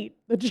hate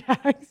the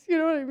Jags. You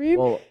know what I mean?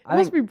 Well, it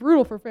must be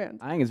brutal for fans.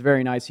 I think it's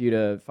very nice of you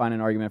to find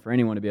an argument for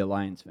anyone to be a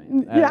Lions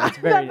fan. That's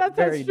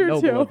very true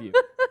noble too. of you.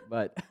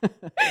 But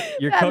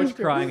your coach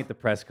crying at the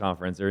press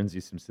conference earns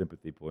you some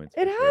sympathy points.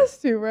 It has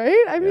to,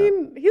 right? I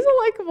mean, he's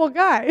a likable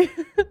guy.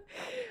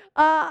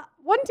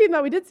 One team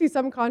that we did see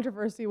some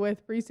controversy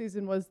with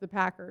preseason was the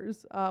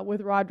Packers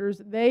with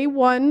Rodgers. They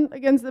won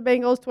against the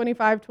Bengals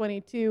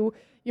 25-22.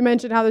 You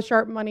mentioned how the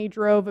sharp money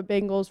drove a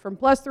Bengals from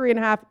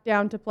 +3.5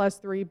 down to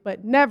 +3,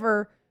 but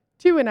never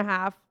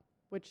 2.5,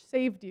 which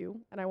saved you.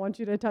 And I want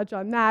you to touch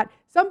on that.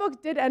 Some books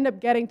did end up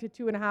getting to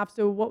 2.5.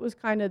 So what was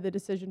kind of the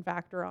decision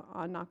factor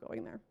on not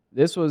going there?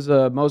 This was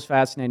the most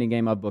fascinating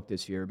game I've booked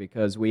this year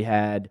because we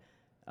had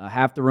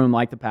half the room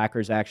like the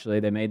Packers, actually.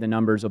 They made the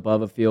numbers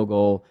above a field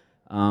goal.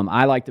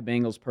 I like the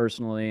Bengals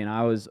personally, and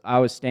I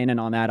was standing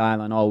on that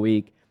island all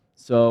week.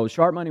 So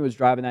sharp money was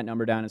driving that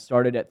number down. It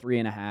started at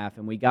 3.5,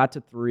 and we got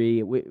to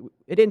 3.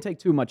 It didn't take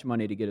too much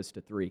money to get us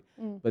to 3.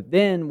 But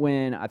then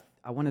when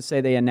I want to say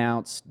they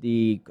announced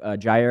the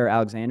Jair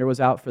Alexander was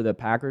out for the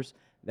Packers,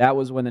 that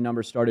was when the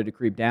number started to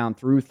creep down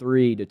through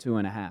 3 to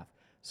 2.5.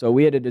 So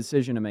we had a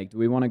decision to make. Do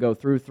we want to go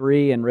through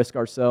 3 and risk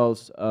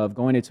ourselves of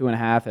going to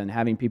 2.5 and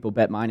having people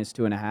bet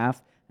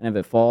 -2.5? And if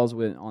it falls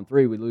on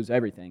 3, we lose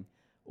everything.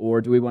 Or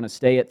do we want to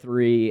stay at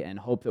 3 and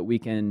hope that we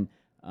can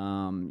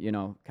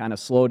kind of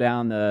slow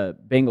down the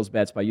Bengals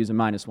bets by using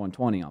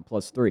 -120 on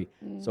 +3.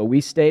 So we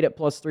stayed at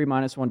 +3,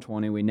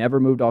 -120. We never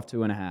moved off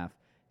 2.5.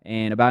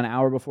 And about an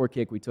hour before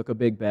kick, we took a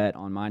big bet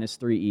on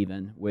 -3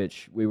 even,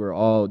 which we were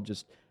all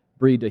just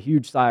breathed a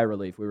huge sigh of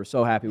relief. We were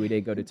so happy we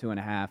did go to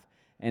 2.5.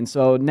 And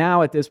so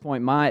now at this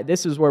point,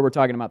 this is where we're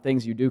talking about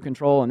things you do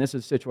control, and this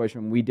is a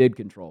situation we did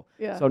control.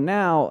 Yeah. So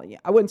now,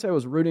 I wouldn't say I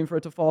was rooting for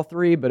it to fall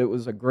 3, but it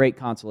was a great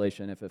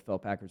consolation if it fell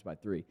Packers by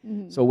 3.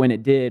 So when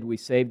it did, we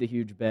saved a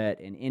huge bet,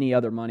 and any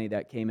other money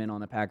that came in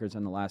on the Packers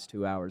in the last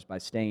 2 hours by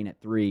staying at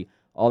 3,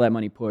 all that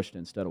money pushed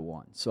instead of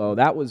 1. So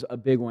that was a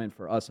big win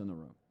for us in the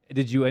room.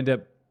 Did you end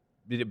up?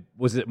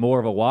 Was it more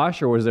of a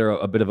wash, or was there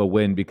a bit of a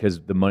win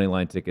because the money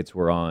line tickets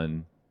were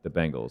on the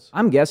Bengals?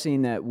 I'm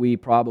guessing that we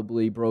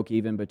probably broke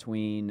even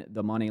between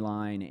the money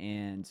line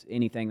and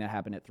anything that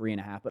happened at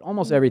 3.5, but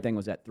almost everything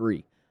was at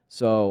 3.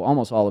 So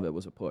almost all of it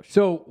was a push.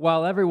 So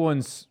while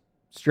everyone's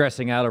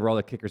stressing out over all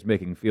the kickers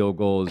making field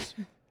goals,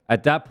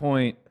 at that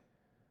point,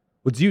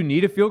 would you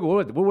need a field goal?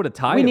 What would a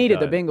tie? We needed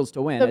done? the Bengals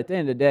to win. At the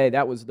end of the day,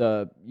 that was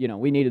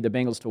we needed the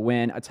Bengals to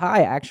win. A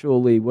tie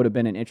actually would have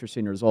been an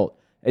interesting result.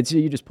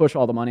 You just push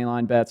all the money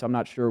line bets. I'm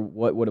not sure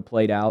what would have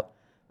played out.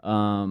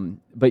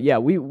 But yeah,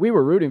 we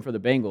were rooting for the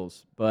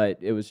Bengals, but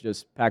it was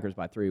just Packers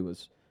by 3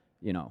 was,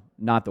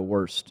 not the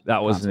worst.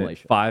 That wasn't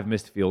 5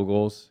 missed field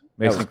goals.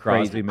 Mason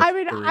Crosby missed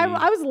 3.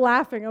 I was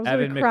laughing. I was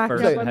Evan really cracking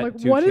McPherson up. I'm had like,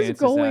 2 what is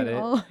chances going at it.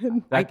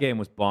 on? That game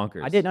was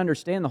bonkers. I didn't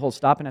understand the whole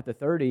stopping at the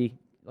 30.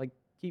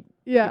 Keep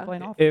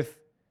playing off. If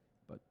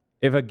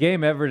a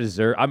game ever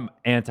deserves, I'm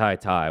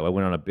anti-tie. I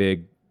went on a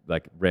big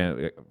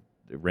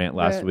rant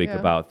last week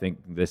about saying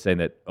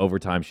that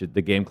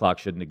the game clock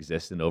shouldn't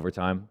exist in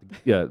overtime.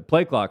 Yeah,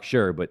 play clock,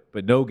 sure, but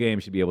no game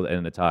should be able to end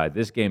in a tie.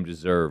 This game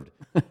deserved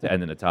to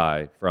end in a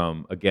tie.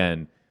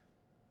 It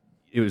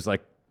was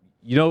like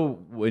You know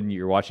when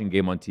you're watching a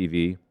game on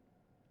TV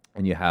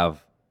and you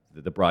have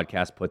the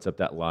broadcast puts up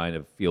that line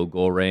of field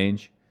goal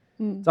range?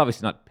 It's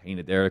obviously not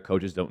painted there.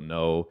 Coaches don't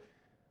know.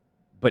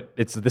 But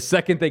it's the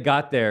second they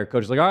got there,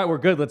 coach is like, all right, we're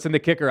good. Let's send the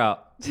kicker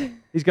out.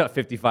 He's got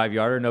a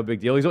 55-yarder, no big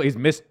deal. He's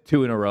missed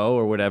 2 in a row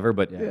or whatever,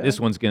 but this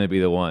one's going to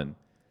be the one.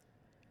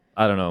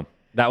 I don't know.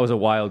 That was a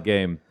wild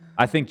game.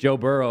 I think Joe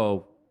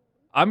Burrow,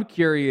 I'm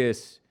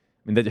curious.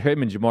 I mean,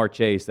 him and Jamar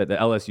Chase, that the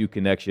LSU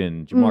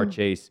connection, Jamar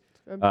Chase,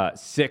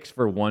 6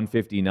 for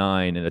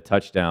 159 and a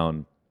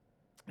touchdown.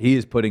 He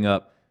is putting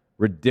up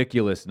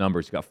ridiculous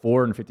numbers. He's got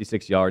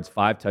 456 yards,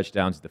 5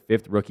 touchdowns. He's the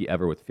 5th rookie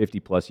ever with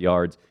 50-plus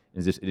yards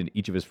in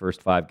each of his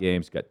first 5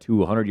 games. He's got 2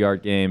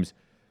 100-yard games.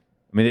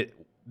 I mean,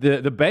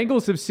 the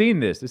Bengals have seen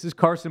this. This is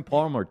Carson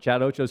Palmer,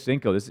 Chad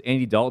Ochocinco. This is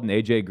Andy Dalton,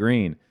 A.J.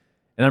 Green.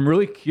 And I'm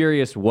really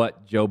curious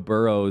what Joe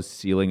Burrow's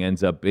ceiling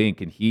ends up being.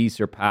 Can he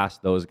surpass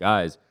those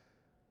guys?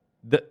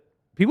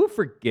 People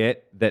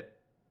forget that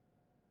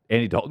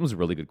Andy Dalton was a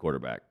really good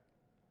quarterback.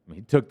 I mean,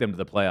 he took them to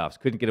the playoffs,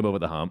 couldn't get them over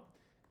the hump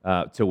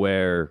to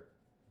where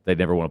they'd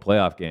never won a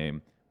playoff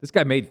game. This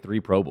guy made 3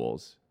 Pro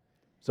Bowls.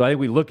 So I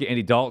think we look at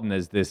Andy Dalton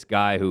as this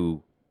guy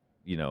who,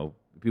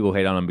 people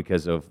hate on him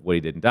because of what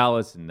he did in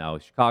Dallas and now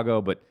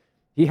Chicago, but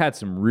he had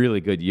some really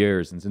good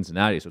years in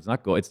Cincinnati. So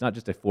it's not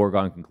just a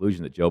foregone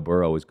conclusion that Joe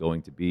Burrow is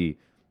going to be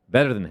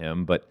better than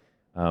him, but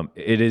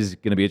it is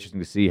going to be interesting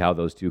to see how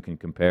those two can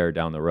compare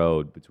down the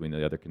road between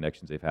the other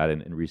connections they've had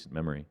in recent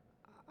memory.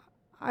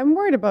 I'm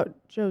worried about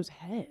Joe's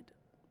head.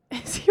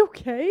 Is he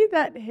okay?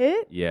 That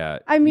hit? Yeah.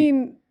 I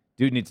mean,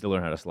 dude needs to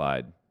learn how to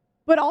slide.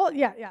 But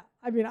yeah.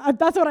 I mean,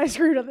 that's what I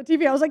screamed on the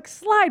TV. I was like,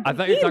 slide. I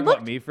thought you were talking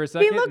about me for a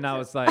second, and I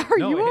was like, are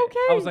no, you okay?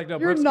 I was like, no,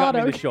 You're Brooks not got me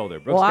in okay. the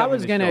shoulder. Well, I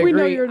was going to We know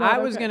agree. you're not I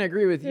was okay. going to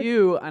agree with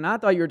you, and I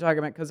thought you were talking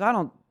about, because I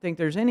don't think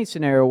there's any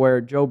scenario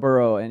where Joe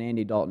Burrow and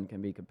Andy Dalton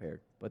can be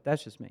compared. But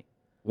that's just me.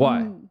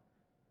 Why?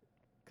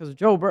 Because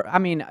Joe Burrow, I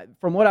mean,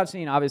 from what I've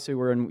seen, obviously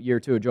we're in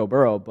year 2 of Joe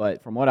Burrow,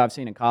 but from what I've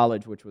seen in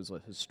college, which was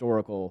a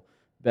historical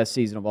best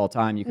season of all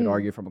time, you could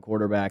argue from a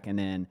quarterback, and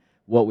then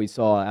what we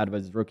saw out of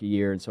his rookie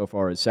year and so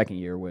far his second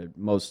year, where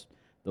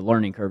the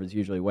learning curve is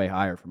usually way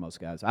higher for most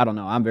guys. I don't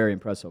know. I'm very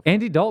impressed so far.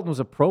 Andy Dalton was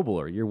a Pro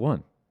Bowler year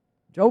 1.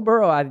 Joe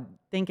Burrow, I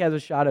think, has a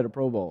shot at a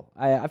Pro Bowl.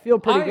 I feel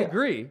pretty good. I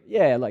agree.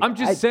 Yeah, I'm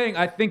just saying,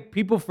 I think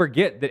people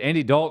forget that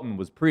Andy Dalton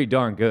was pretty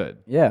darn good.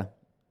 Yeah.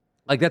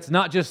 Like, that's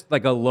not just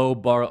like a low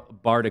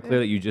bar to clear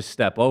that you just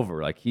step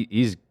over. Like,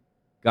 he's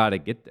got to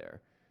get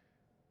there.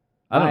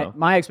 I don't know.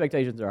 My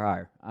expectations are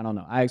higher. I don't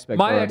know. I expect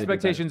My Burrow to do better.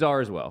 expectations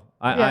are as well.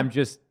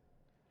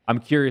 I'm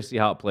curious to see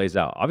how it plays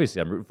out.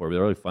 Obviously, I'm rooting for it.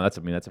 They're really fun.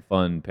 That's a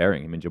fun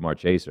pairing. Him and Jamar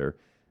Chase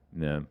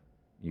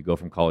you go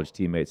from college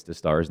teammates to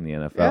stars in the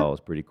NFL. Yeah.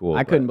 It's pretty cool.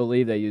 I couldn't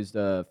believe they used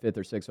a 5th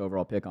or 6th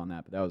overall pick on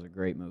that, but that was a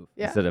great move.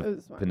 Yeah, instead of it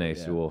was smart. Penei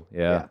Sewell.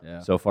 Yeah. Yeah.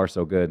 So far,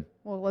 so good.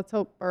 Well, let's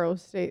hope Burrow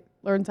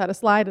learns how to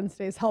slide and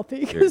stays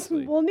healthy, because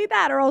Seriously. we'll need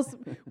that, or else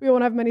we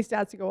won't have many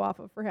stats to go off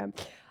of for him.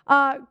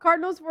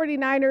 Cardinals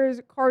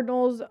 49ers.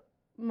 Cardinals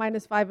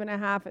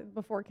 -5.5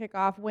 before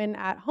kickoff. Win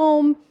at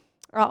home.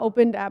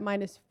 Opened at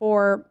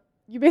 -4.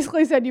 You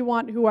basically said you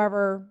want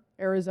whoever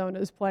Arizona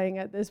is playing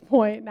at this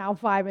point, now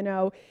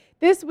 5-0.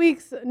 This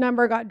week's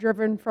number got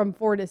driven from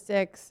 4 to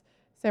 6.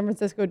 San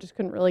Francisco just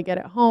couldn't really get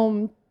it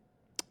home.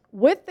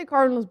 With the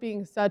Cardinals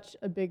being such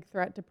a big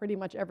threat to pretty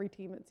much every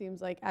team, it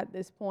seems like at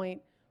this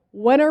point,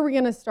 when are we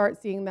going to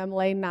start seeing them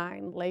lay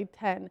 9, lay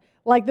 10,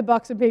 like the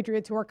Bucs and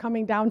Patriots, who are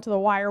coming down to the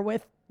wire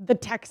with the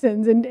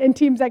Texans and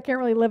teams that can't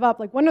really live up?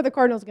 Like, when are the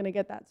Cardinals going to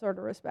get that sort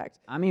of respect?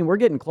 I mean, we're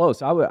getting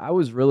close. I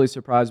was really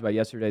surprised by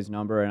yesterday's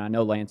number, and I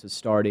know Lance is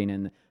starting,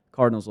 and the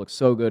Cardinals look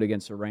so good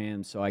against the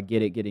Rams, so I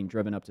get it getting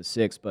driven up to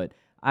 6. But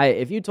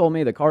if you told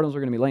me the Cardinals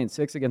were going to be laying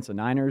 6 against the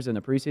Niners in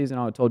the preseason,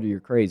 I would have told you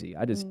you're crazy.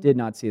 I just did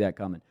not see that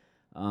coming.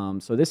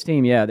 So this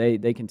team,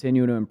 they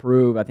continue to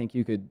improve. I think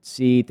you could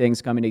see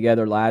things coming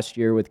together last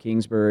year with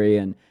Kingsbury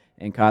and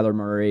Kyler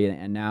Murray,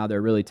 and now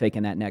they're really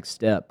taking that next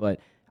step. But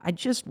I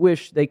just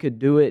wish they could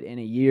do it in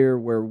a year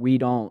where we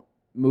don't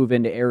move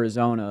into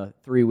Arizona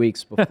 3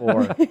 weeks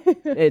before.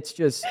 It's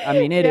just, I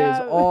mean, it is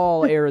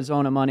all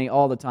Arizona money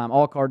all the time,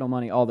 all Cardinal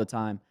money all the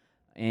time,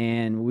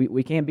 and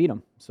we can't beat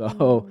them.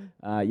 So,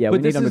 we need them to cool off.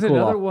 But this is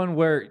another one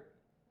where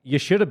you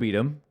should have beat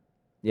them.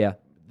 Yeah.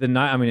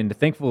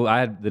 Thankful I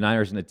had the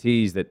Niners in the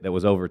tees that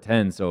was over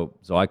 10, so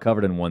I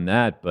covered and won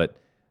that. But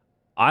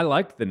I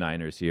liked the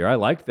Niners here. I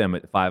liked them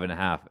at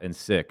 5.5 and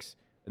 6.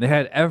 And they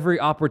had every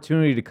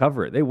opportunity to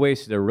cover it. They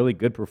wasted a really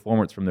good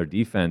performance from their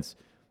defense.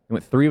 They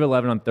went 3 of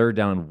 11 on 3rd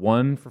down and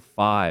 1 for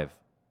 5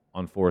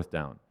 on 4th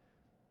down.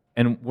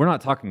 And we're not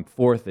talking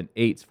 4th and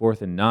 8s,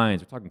 4th and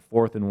 9s. We're talking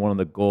 4th and 1 on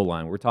the goal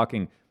line. We're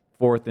talking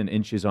 4th and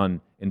inches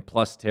in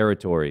plus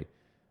territory.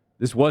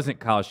 This wasn't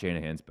Kyle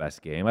Shanahan's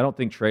best game. I don't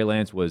think Trey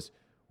Lance was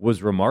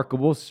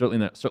remarkable,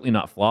 certainly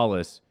not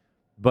flawless,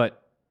 but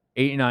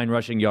 89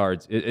 rushing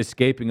yards,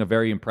 escaping a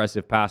very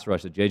impressive pass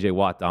rush that J.J.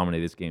 Watt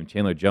dominated this game.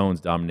 Chandler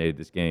Jones dominated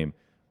this game.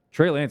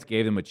 Trey Lance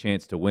gave them a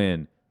chance to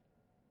win.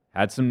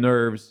 Had some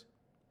nerves,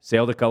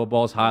 sailed a couple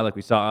balls high like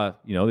we saw,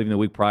 even the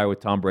week prior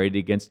with Tom Brady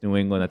against New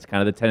England. That's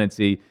kind of the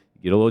tendency.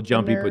 get a little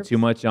jumpy, put too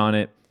nerves. much on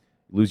it,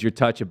 lose your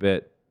touch a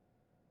bit.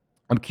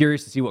 I'm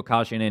curious to see what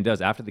Kyle Shanahan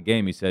does. After the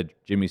game, he said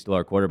Jimmy's still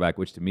our quarterback,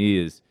 which to me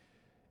is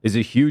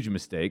a huge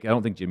mistake. I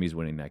don't think Jimmy's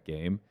winning that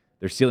game.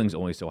 Their ceiling's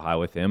only so high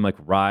with him. Like,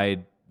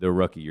 ride the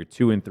rookie. You're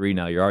 2-3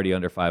 now. You're already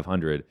under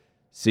 500.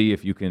 See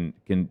if you can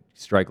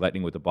strike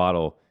lightning with a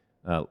bottle.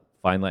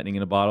 Find lightning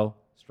in a bottle.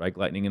 Strike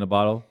lightning in a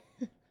bottle.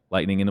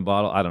 Lightning in a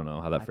bottle. I don't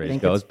know how that I phrase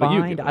think goes, it's but you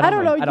find. get I I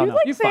don't know. I don't You know.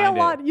 like You say a find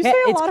lot. it. You say a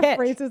It's lot catch. of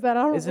phrases that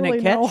I don't Isn't really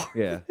it catch? know.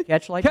 Yeah.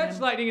 Catch like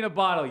Catch lightning in a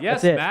bottle.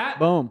 Yes, That's it. Matt.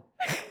 Boom.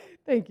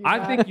 Thank you. I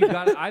Matt. think you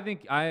got it. I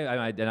think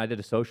I did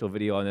a social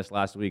video on this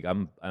last week.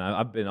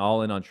 I've been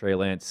all in on Trey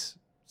Lance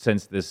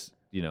since this,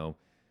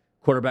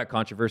 quarterback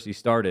controversy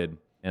started,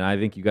 and I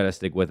think you got to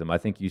stick with him. I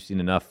think you've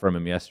seen enough from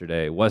him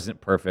yesterday. It wasn't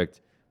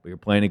perfect, but you're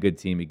playing a good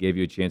team. He gave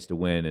you a chance to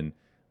win,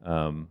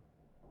 and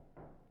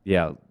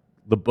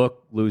the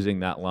book losing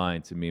that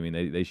line to me. I mean,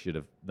 Niners should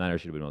have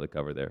been able to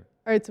cover there.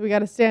 All right, so we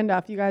got a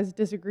standoff. You guys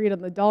disagreed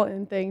on the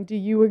Dalton thing. Do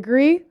you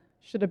agree?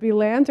 Should it be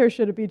Lance or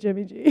should it be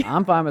Jimmy G?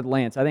 I'm fine with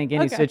Lance. I think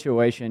any Okay.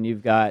 situation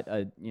you've got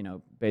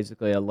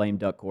basically a lame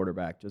duck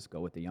quarterback, just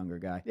go with the younger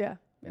guy. Yeah.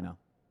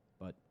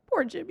 But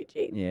Poor Jimmy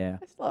G. yeah.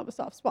 I still have a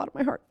soft spot in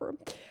my heart for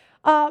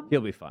him.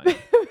 He'll be fine.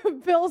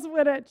 Bills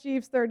win at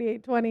Chiefs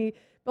 38-20.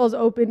 Bills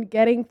opened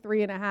getting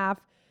 3.5.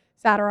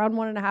 Sat around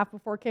 1.5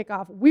 before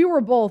kickoff. We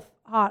were both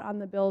hot on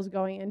the Bills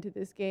going into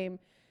this game.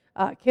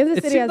 Kansas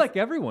It City seemed has, like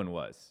everyone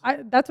was.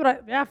 that's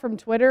what from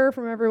Twitter,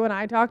 from everyone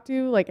I talked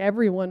to, like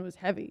everyone was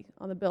heavy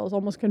on the Bills,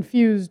 almost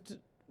confused,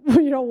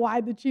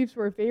 why the Chiefs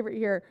were a favorite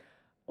here.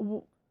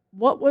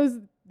 What was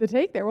the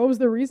take there? What was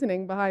the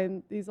reasoning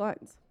behind these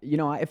lines?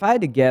 If I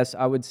had to guess,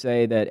 I would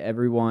say that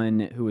everyone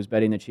who was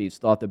betting the Chiefs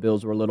thought the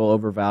Bills were a little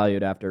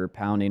overvalued after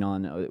pounding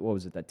on,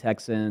 the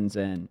Texans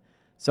and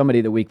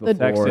somebody the week The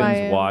before. Texans,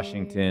 Miami.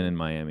 Washington, and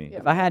Miami. Yeah.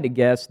 If I had to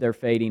guess, they're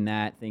fading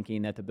that,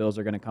 thinking that the Bills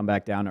are going to come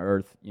back down to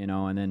earth,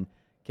 and then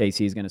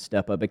KC's going to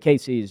step up. But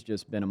KC's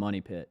just been a money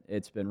pit.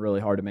 It's been really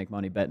hard to make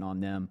money betting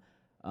on them.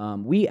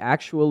 We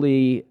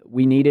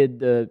needed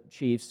the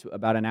Chiefs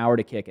about an hour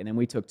to kick, and then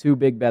we took 2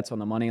 big bets on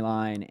the money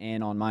line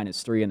and on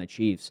 -3 in the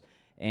Chiefs.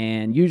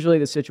 And usually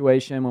the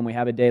situation when we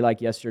have a day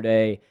like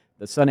yesterday,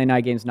 the Sunday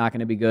night game's not going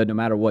to be good no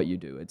matter what you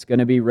do. It's going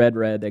to be red,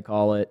 they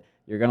call it.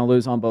 You're going to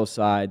lose on both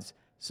sides.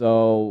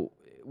 So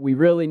we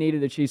really needed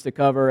the Chiefs to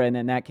cover, and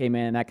then that came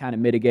in. That kind of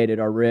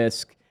mitigated our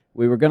risk.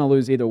 We were going to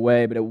lose either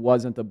way, but it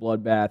wasn't the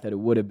bloodbath that it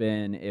would have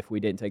been if we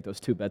didn't take those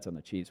 2 bets on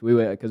the Chiefs.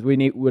 Because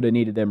we would have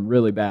needed them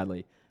really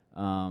badly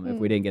if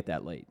we didn't get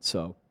that late.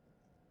 So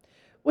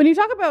When you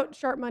talk about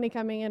sharp money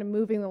coming in and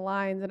moving the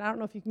lines, and I don't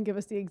know if you can give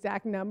us the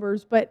exact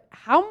numbers, but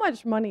how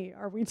much money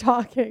are we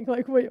talking?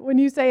 Like when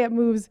you say it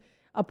moves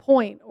a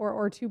point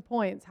or 2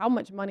 points, how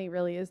much money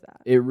really is that?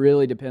 it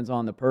really depends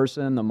on the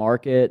person, the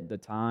market, the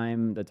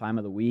time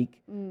of the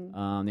week, the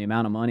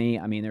amount of money.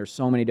 I mean, there's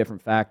so many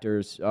different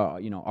factors.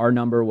 Our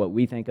number, what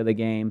we think of the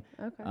game.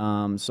 Okay.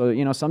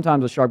 So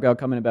sometimes a sharp guy will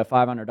come in and bet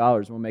 $500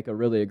 and we'll make a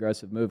really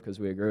aggressive move because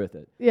we agree with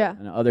it. Yeah.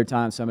 And other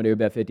times somebody would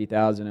bet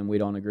 50,000 and we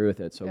don't agree with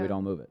it, so Yeah. we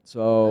don't move it.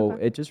 So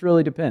Okay. it just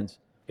really depends.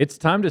 It's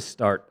time to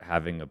start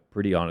having a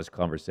pretty honest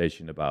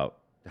conversation about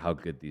how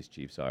good these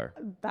Chiefs are.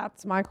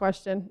 That's my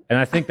question. And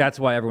I think that's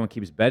why everyone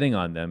keeps betting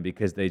on them,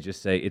 because they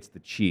just say it's the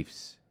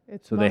Chiefs.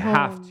 It's So they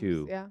have Mahomes.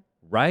 to. Yeah.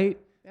 Right?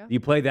 Yeah. You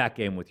play that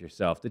game with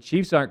yourself. The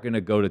Chiefs aren't going to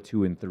go to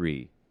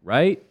 2-3,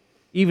 right?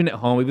 Even at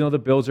home, even though the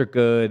Bills are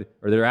good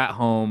or they're at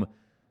home,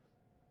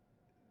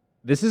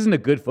 this isn't a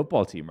good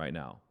football team right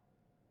now.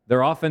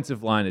 Their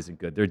offensive line isn't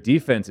good. Their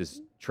defense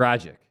is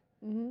tragic.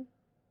 Mm-hmm.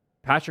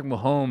 Patrick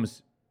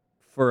Mahomes,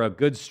 for a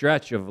good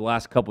stretch of the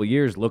last couple of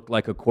years, looked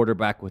like a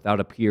quarterback without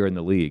a peer in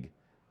the league.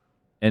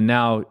 And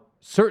now,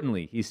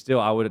 certainly, he's still,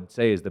 I would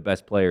say, is the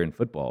best player in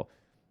football.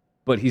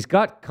 But he's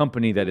got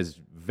company that is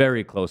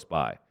very close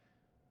by.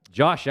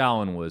 Josh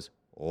Allen was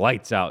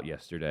lights out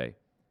yesterday.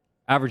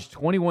 Averaged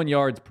 21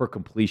 yards per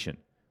completion.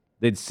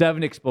 They had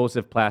 7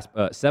 explosive pass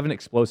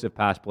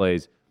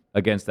plays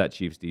against that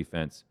Chiefs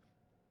defense.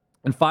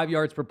 And 5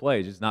 yards per play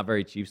is just not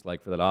very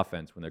Chiefs-like for that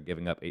offense when they're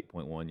giving up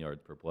 8.1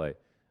 yards per play.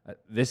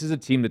 This is a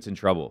team that's in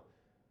trouble.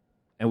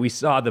 And we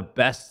saw the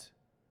best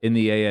in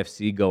the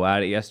AFC go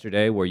at it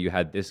yesterday, where you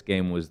had this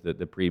game was the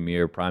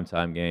premier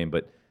primetime game,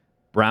 but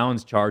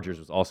Browns-Chargers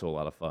was also a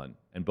lot of fun.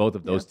 And both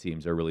of those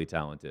teams are really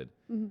talented.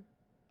 Mm-hmm.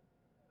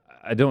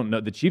 I don't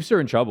know. The Chiefs are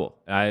in trouble.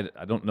 I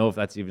don't know if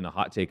that's even a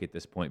hot take at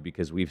this point,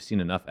 because we've seen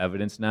enough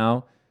evidence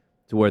now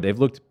to where they've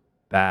looked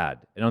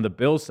bad. And on the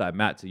Bills side,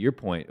 Matt, to your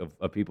point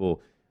of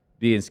people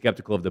being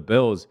skeptical of the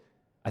Bills,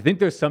 I think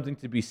there's something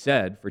to be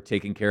said for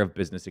taking care of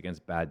business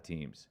against bad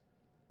teams.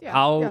 Yeah.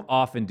 How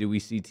often do we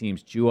see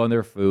teams chew on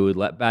their food,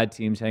 let bad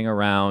teams hang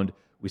around?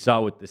 We saw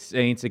it with the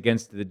Saints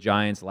against the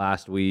Giants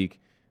last week.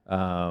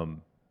 Obviously,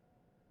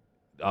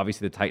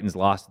 the Titans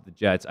lost to the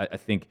Jets. I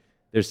think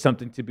there's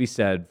something to be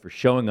said for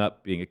showing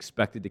up, being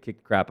expected to kick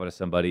the crap out of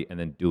somebody, and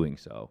then doing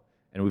so.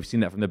 And we've seen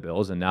that from the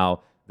Bills, and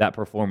now that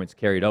performance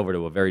carried over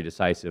to a very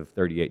decisive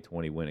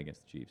 38-20 win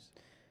against the Chiefs.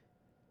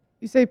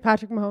 You say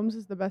Patrick Mahomes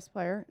is the best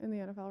player in the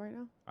NFL right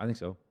now? I think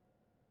so.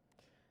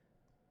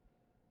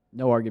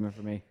 No argument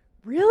for me.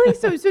 Really?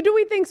 So do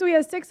we think so? He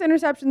has 6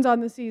 interceptions on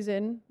the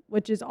season,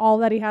 which is all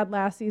that he had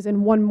last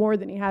season, one more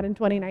than he had in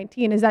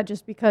 2019. Is that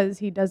just because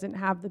he doesn't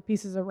have the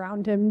pieces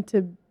around him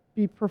to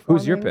be performing?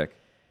 Who's your pick?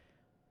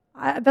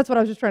 That's what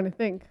I was just trying to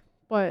think.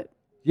 But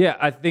Yeah,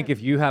 I think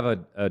if you have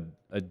a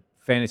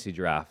fantasy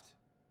draft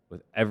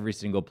with every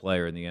single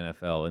player in the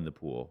NFL in the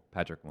pool,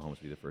 Patrick Mahomes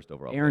would be the first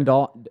overall. Aaron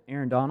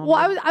pick. Donald.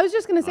 well, I was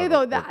just going to say None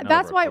though of our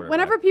that's why quarterbacks.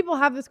 whenever people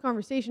have this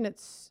conversation,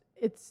 it's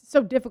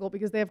so difficult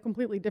because they have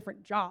completely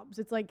different jobs.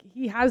 It's like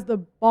he has the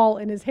ball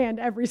in his hand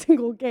every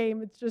single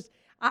game. It's just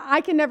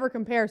I can never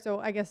compare. So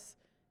I guess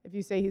if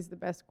you say he's the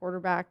best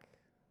quarterback,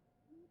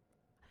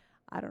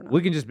 I don't know.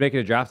 We can just make it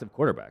a draft of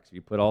quarterbacks.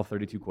 You put all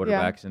 32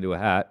 quarterbacks into a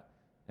hat,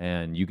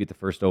 and you get the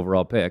first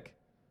overall pick.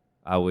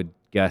 I would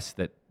guess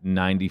that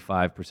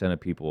 95% of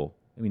people,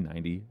 maybe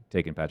 90,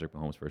 taking Patrick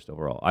Mahomes first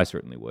overall. I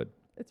certainly would.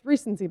 It's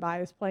recency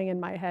bias playing in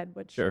my head,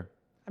 which Sure.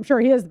 I'm sure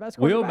he is the best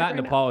We quarterback owe Matt an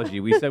right now. apology.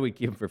 We said we'd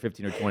keep him for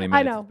 15 or 20 minutes.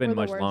 I know, It's been we're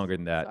the much worst. longer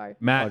than that. Sorry. All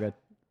Matt, good.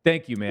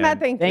 thank you, man. Matt,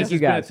 thank Thank you. you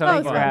guys. It's been a ton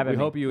of Thanks for fun. having We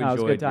me. hope you No, it was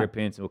a enjoyed good time. your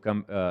appearance. We'll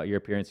come your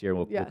appearance here, and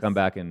we'll Yes. come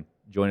back and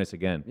join us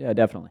again. Yeah,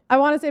 definitely. I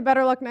want to say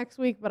better luck next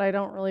week, but I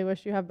don't really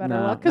wish you have better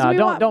No, luck. no, we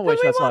don't wish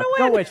us luck.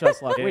 Win. Don't wish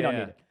us luck. We Yeah, don't yeah.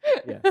 need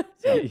it. Yeah.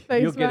 So,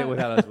 Thanks, You'll get Matt. it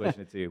without us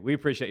wishing it to you. We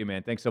appreciate you,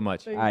 man. Thanks so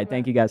much. Thanks, all right.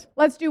 Thank you guys.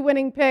 Let's do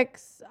winning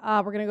picks.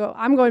 We're gonna go.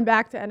 I'm going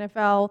back to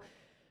NFL.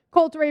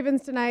 Colts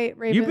Ravens tonight.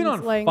 Ravens You've been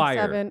on laying fire,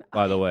 7.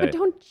 by the way. But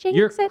don't jinx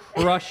You're it.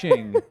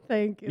 crushing.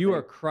 Thank you. You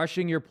are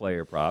crushing your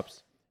player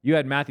props. You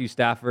had Matthew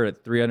Stafford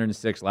at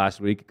 306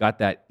 last week. Got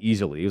that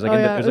easily. It was like, It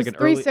was was like an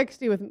early.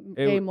 360 with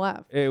game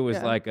left. It was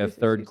Yeah, like a 360.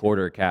 third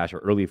quarter cash or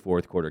early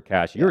fourth quarter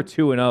cash. You were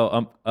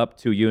 2-0, up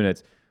 2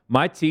 units.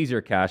 My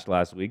teaser cashed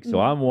last week, so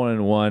I'm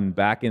 1-1,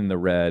 back in the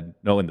red.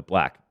 No, in the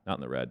black, not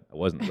in the red. I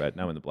wasn't in the red.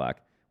 Now I'm in the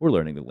black. We're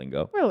learning the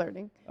lingo. We're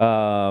learning.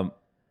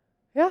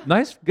 Yeah,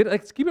 nice, good.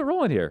 Let's keep it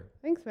rolling here.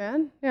 Thanks,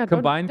 man. Yeah.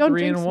 Combined don't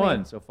 3 jinx and me.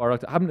 1 so far.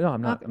 I'm not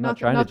Knock-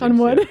 trying knock to on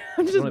jinx wood. you.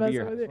 I'm just want to be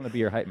messing with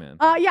you. your hype man.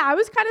 Yeah, I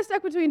was kind of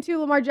stuck between 2.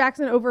 Lamar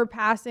Jackson over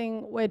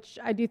passing, which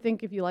I do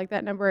think if you like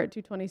that number at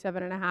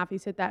 227.5,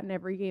 he's hit that in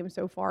every game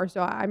so far.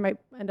 So I might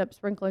end up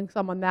sprinkling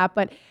some on that.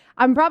 But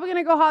I'm probably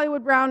going to go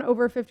Hollywood Brown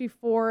over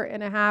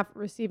 54.5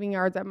 receiving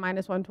yards at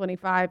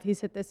 -125. He's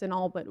hit this in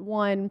all but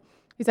one.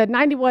 He's had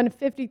 91,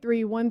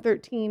 53,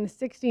 113,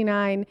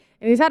 69,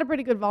 and he's had a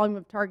pretty good volume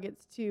of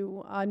targets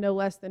too, no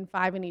less than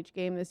 5 in each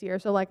game this year.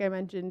 So like I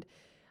mentioned,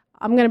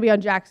 I'm going to be on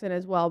Jackson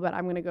as well, but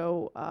I'm going to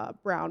go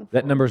Brown.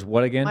 That for number's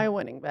what again? my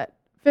winning bet.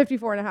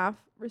 54.5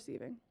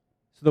 receiving.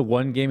 So the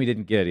one game he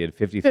didn't get, he had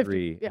 53,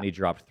 50, yeah. and he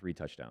dropped 3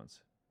 touchdowns.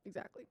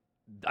 Exactly.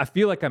 I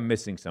feel like I'm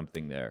missing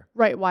something there.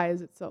 Right. Why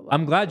is it so low?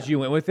 I'm glad you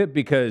went with it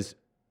because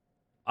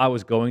I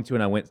was going to,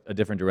 and I went a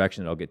different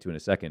direction that I'll get to in a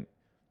second.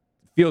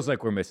 Feels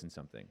like we're missing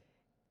something.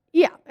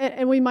 Yeah,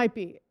 and we might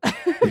be.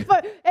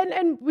 But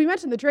and we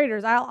mentioned the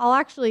traders. I'll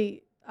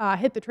actually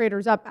hit the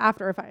traders up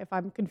after if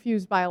I'm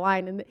confused by a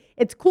line, and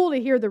it's cool to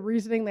hear the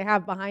reasoning they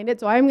have behind it.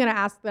 So I'm going to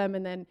ask them,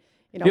 and then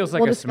Feels like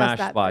we'll a discuss smash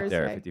that spot Thursday.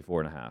 there,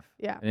 54.5.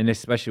 Yeah. And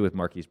especially with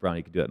Marquise Brown,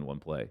 he could do that in one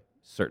play.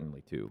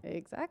 Certainly, too.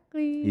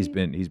 Exactly. He's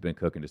been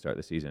cooking to start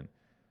the season.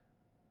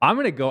 I'm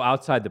going to go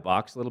outside the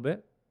box a little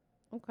bit.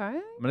 Okay.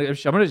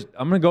 I'm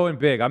gonna go in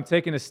big. I'm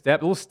taking a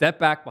little step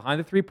back behind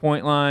the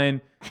 3-point line,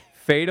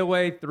 fade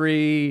away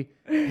 3,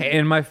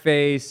 in my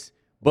face.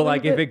 But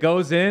like if it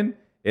goes in,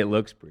 it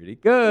looks pretty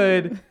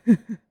good.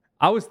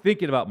 I was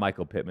thinking about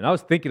Michael Pittman. I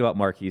was thinking about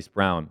Marquise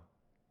Brown.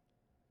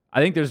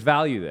 I think there's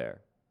value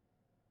there.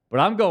 But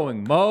I'm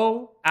going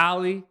Mo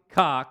Alley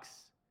Cox,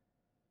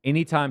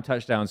 anytime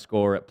touchdown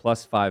score at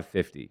plus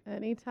 550.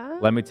 Anytime.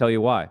 Let me tell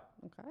you why.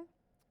 Okay.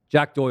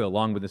 Jack Doyle,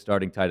 along with the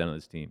starting tight end on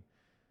this team.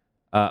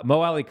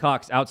 Mo Alley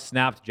Cox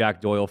outsnapped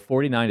Jack Doyle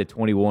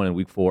 49-21 in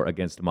Week 4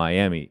 against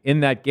Miami. In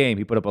that game,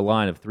 he put up a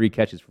line of 3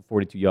 catches for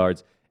 42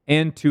 yards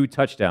and 2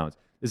 touchdowns.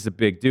 This is a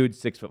big dude,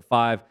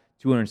 6'5",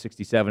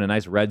 267, a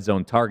nice red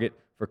zone target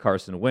for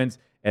Carson Wentz.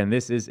 And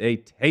this is a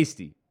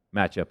tasty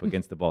matchup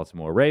against the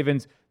Baltimore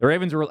Ravens. The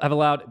Ravens have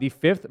allowed the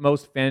 5th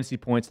most fantasy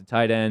points to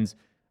tight ends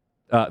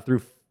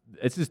through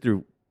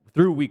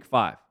Week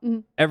 5. Mm-hmm.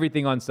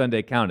 Everything on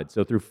Sunday counted.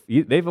 So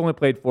they've only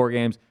played 4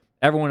 games.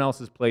 Everyone else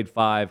has played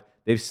 5.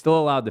 They've still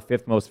allowed the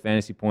 5th most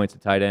fantasy points to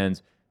tight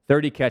ends,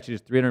 30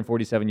 catches,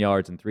 347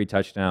 yards, and 3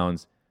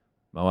 touchdowns.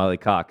 Mo Alley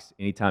Cox,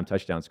 anytime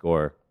touchdown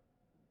scorer,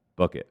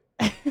 book it.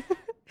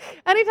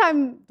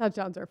 Anytime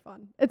touchdowns are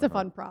fun. It's a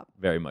fun prop.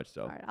 Very much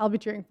so. All right, I'll be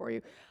cheering for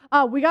you.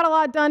 We got a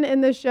lot done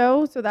in this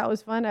show, so that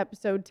was fun.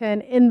 Episode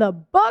 10 in the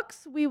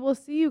books. We will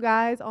see you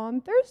guys on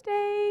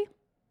Thursday.